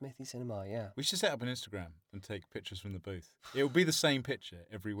 at Smithy Cinema, yeah. We should set up an Instagram and take pictures from the booth. It will be the same picture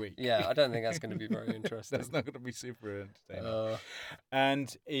every week. Yeah, I don't think that's going to be very interesting. That's not going to be super entertaining.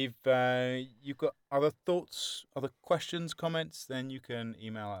 And if you've got other thoughts, other questions, comments, then you can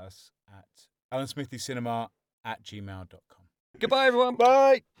email us at alansmithycinema@gmail.com. Goodbye, everyone.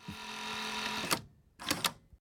 Bye.